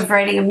midst of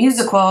writing a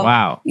musical.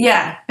 Wow.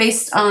 Yeah,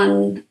 based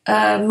on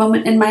a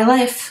moment in my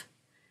life,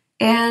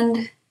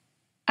 and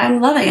I'm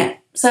loving it.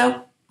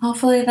 So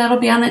hopefully that'll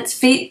be on its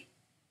feet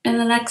in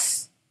the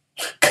next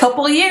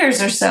couple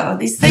years or so.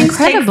 These things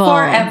take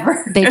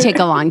forever. They take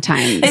a long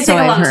time. They so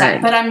take a long I've heard.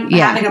 time, but I'm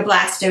having a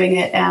blast doing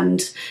it,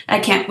 and I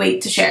can't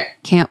wait to share it.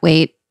 Can't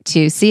wait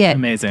to see it.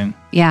 Amazing.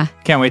 Yeah.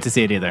 Can't wait to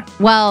see it either.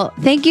 Well,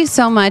 thank you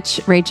so much,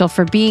 Rachel,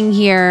 for being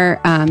here.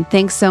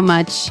 Thanks so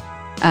much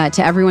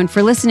to everyone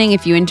for listening.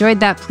 If you enjoyed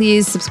that,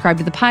 please subscribe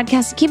to the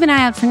podcast. Keep an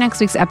eye out for next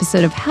week's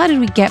episode of How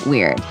Did We Get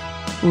Weird,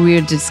 where we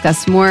will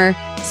discuss more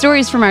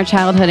stories from our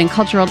childhood and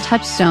cultural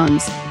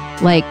touchstones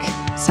like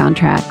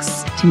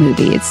soundtracks to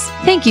movies.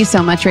 Thank you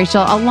so much,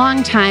 Rachel. A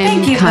long time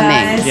Thank you, coming.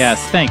 guys.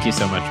 Yes, thank you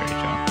so much, Rachel.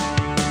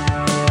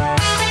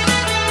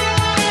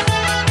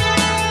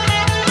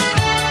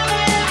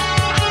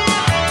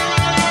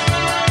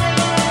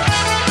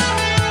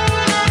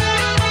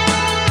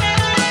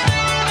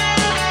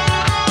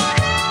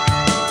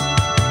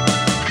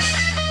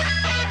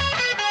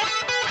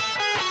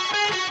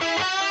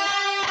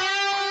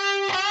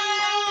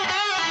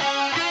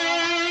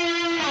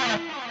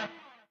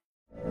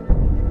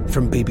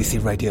 From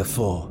BBC Radio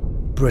 4,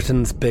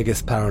 Britain's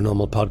biggest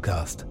paranormal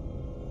podcast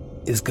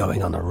is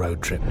going on a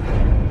road trip.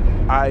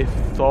 I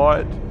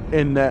thought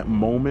in that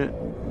moment,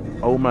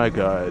 oh my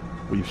God,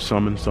 we've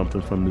summoned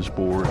something from this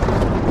board.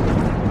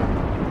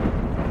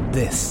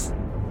 This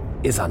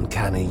is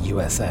Uncanny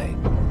USA.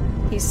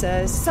 He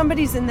says,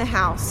 somebody's in the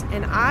house,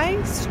 and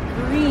I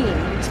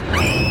screamed.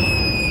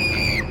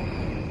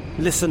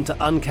 Listen to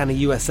Uncanny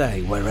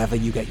USA wherever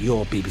you get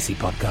your BBC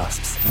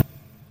podcasts,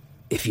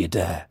 if you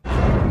dare.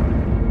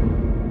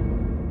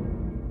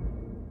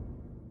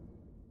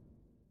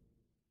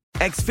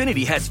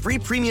 Xfinity has free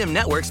premium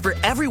networks for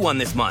everyone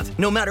this month,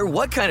 no matter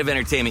what kind of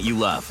entertainment you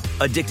love.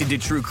 Addicted to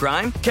true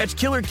crime? Catch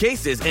killer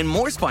cases and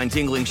more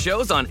spine-tingling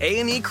shows on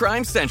A&E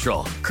Crime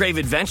Central. Crave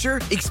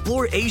adventure?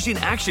 Explore Asian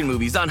action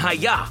movies on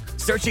Hi-YAH.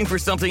 Searching for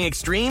something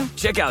extreme?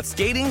 Check out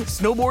skating,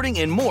 snowboarding,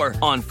 and more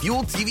on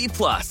Fuel TV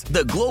Plus,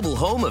 the global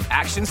home of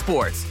action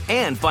sports.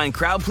 And find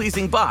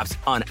crowd-pleasing bops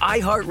on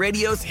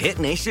iHeartRadio's Hit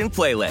Nation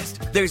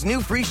playlist. There's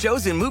new free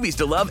shows and movies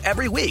to love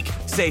every week.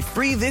 Say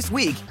free this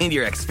week in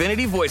your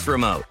Xfinity voice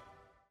remote.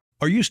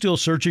 Are you still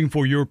searching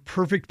for your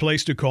perfect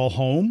place to call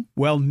home?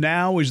 Well,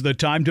 now is the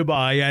time to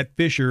buy at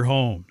Fisher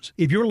Homes.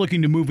 If you're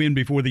looking to move in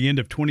before the end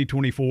of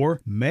 2024,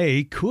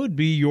 May could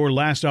be your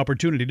last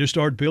opportunity to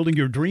start building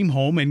your dream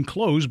home and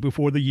close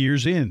before the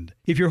year's end.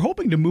 If you're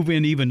hoping to move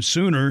in even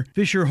sooner,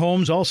 Fisher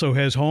Homes also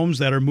has homes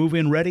that are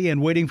move-in ready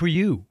and waiting for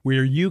you,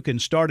 where you can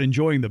start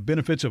enjoying the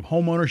benefits of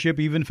homeownership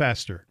even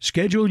faster.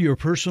 Schedule your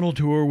personal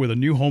tour with a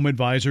new home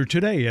advisor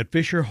today at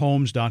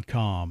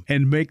FisherHomes.com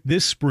and make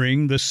this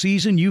spring the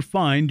season you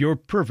find your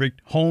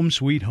perfect home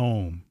sweet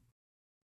home.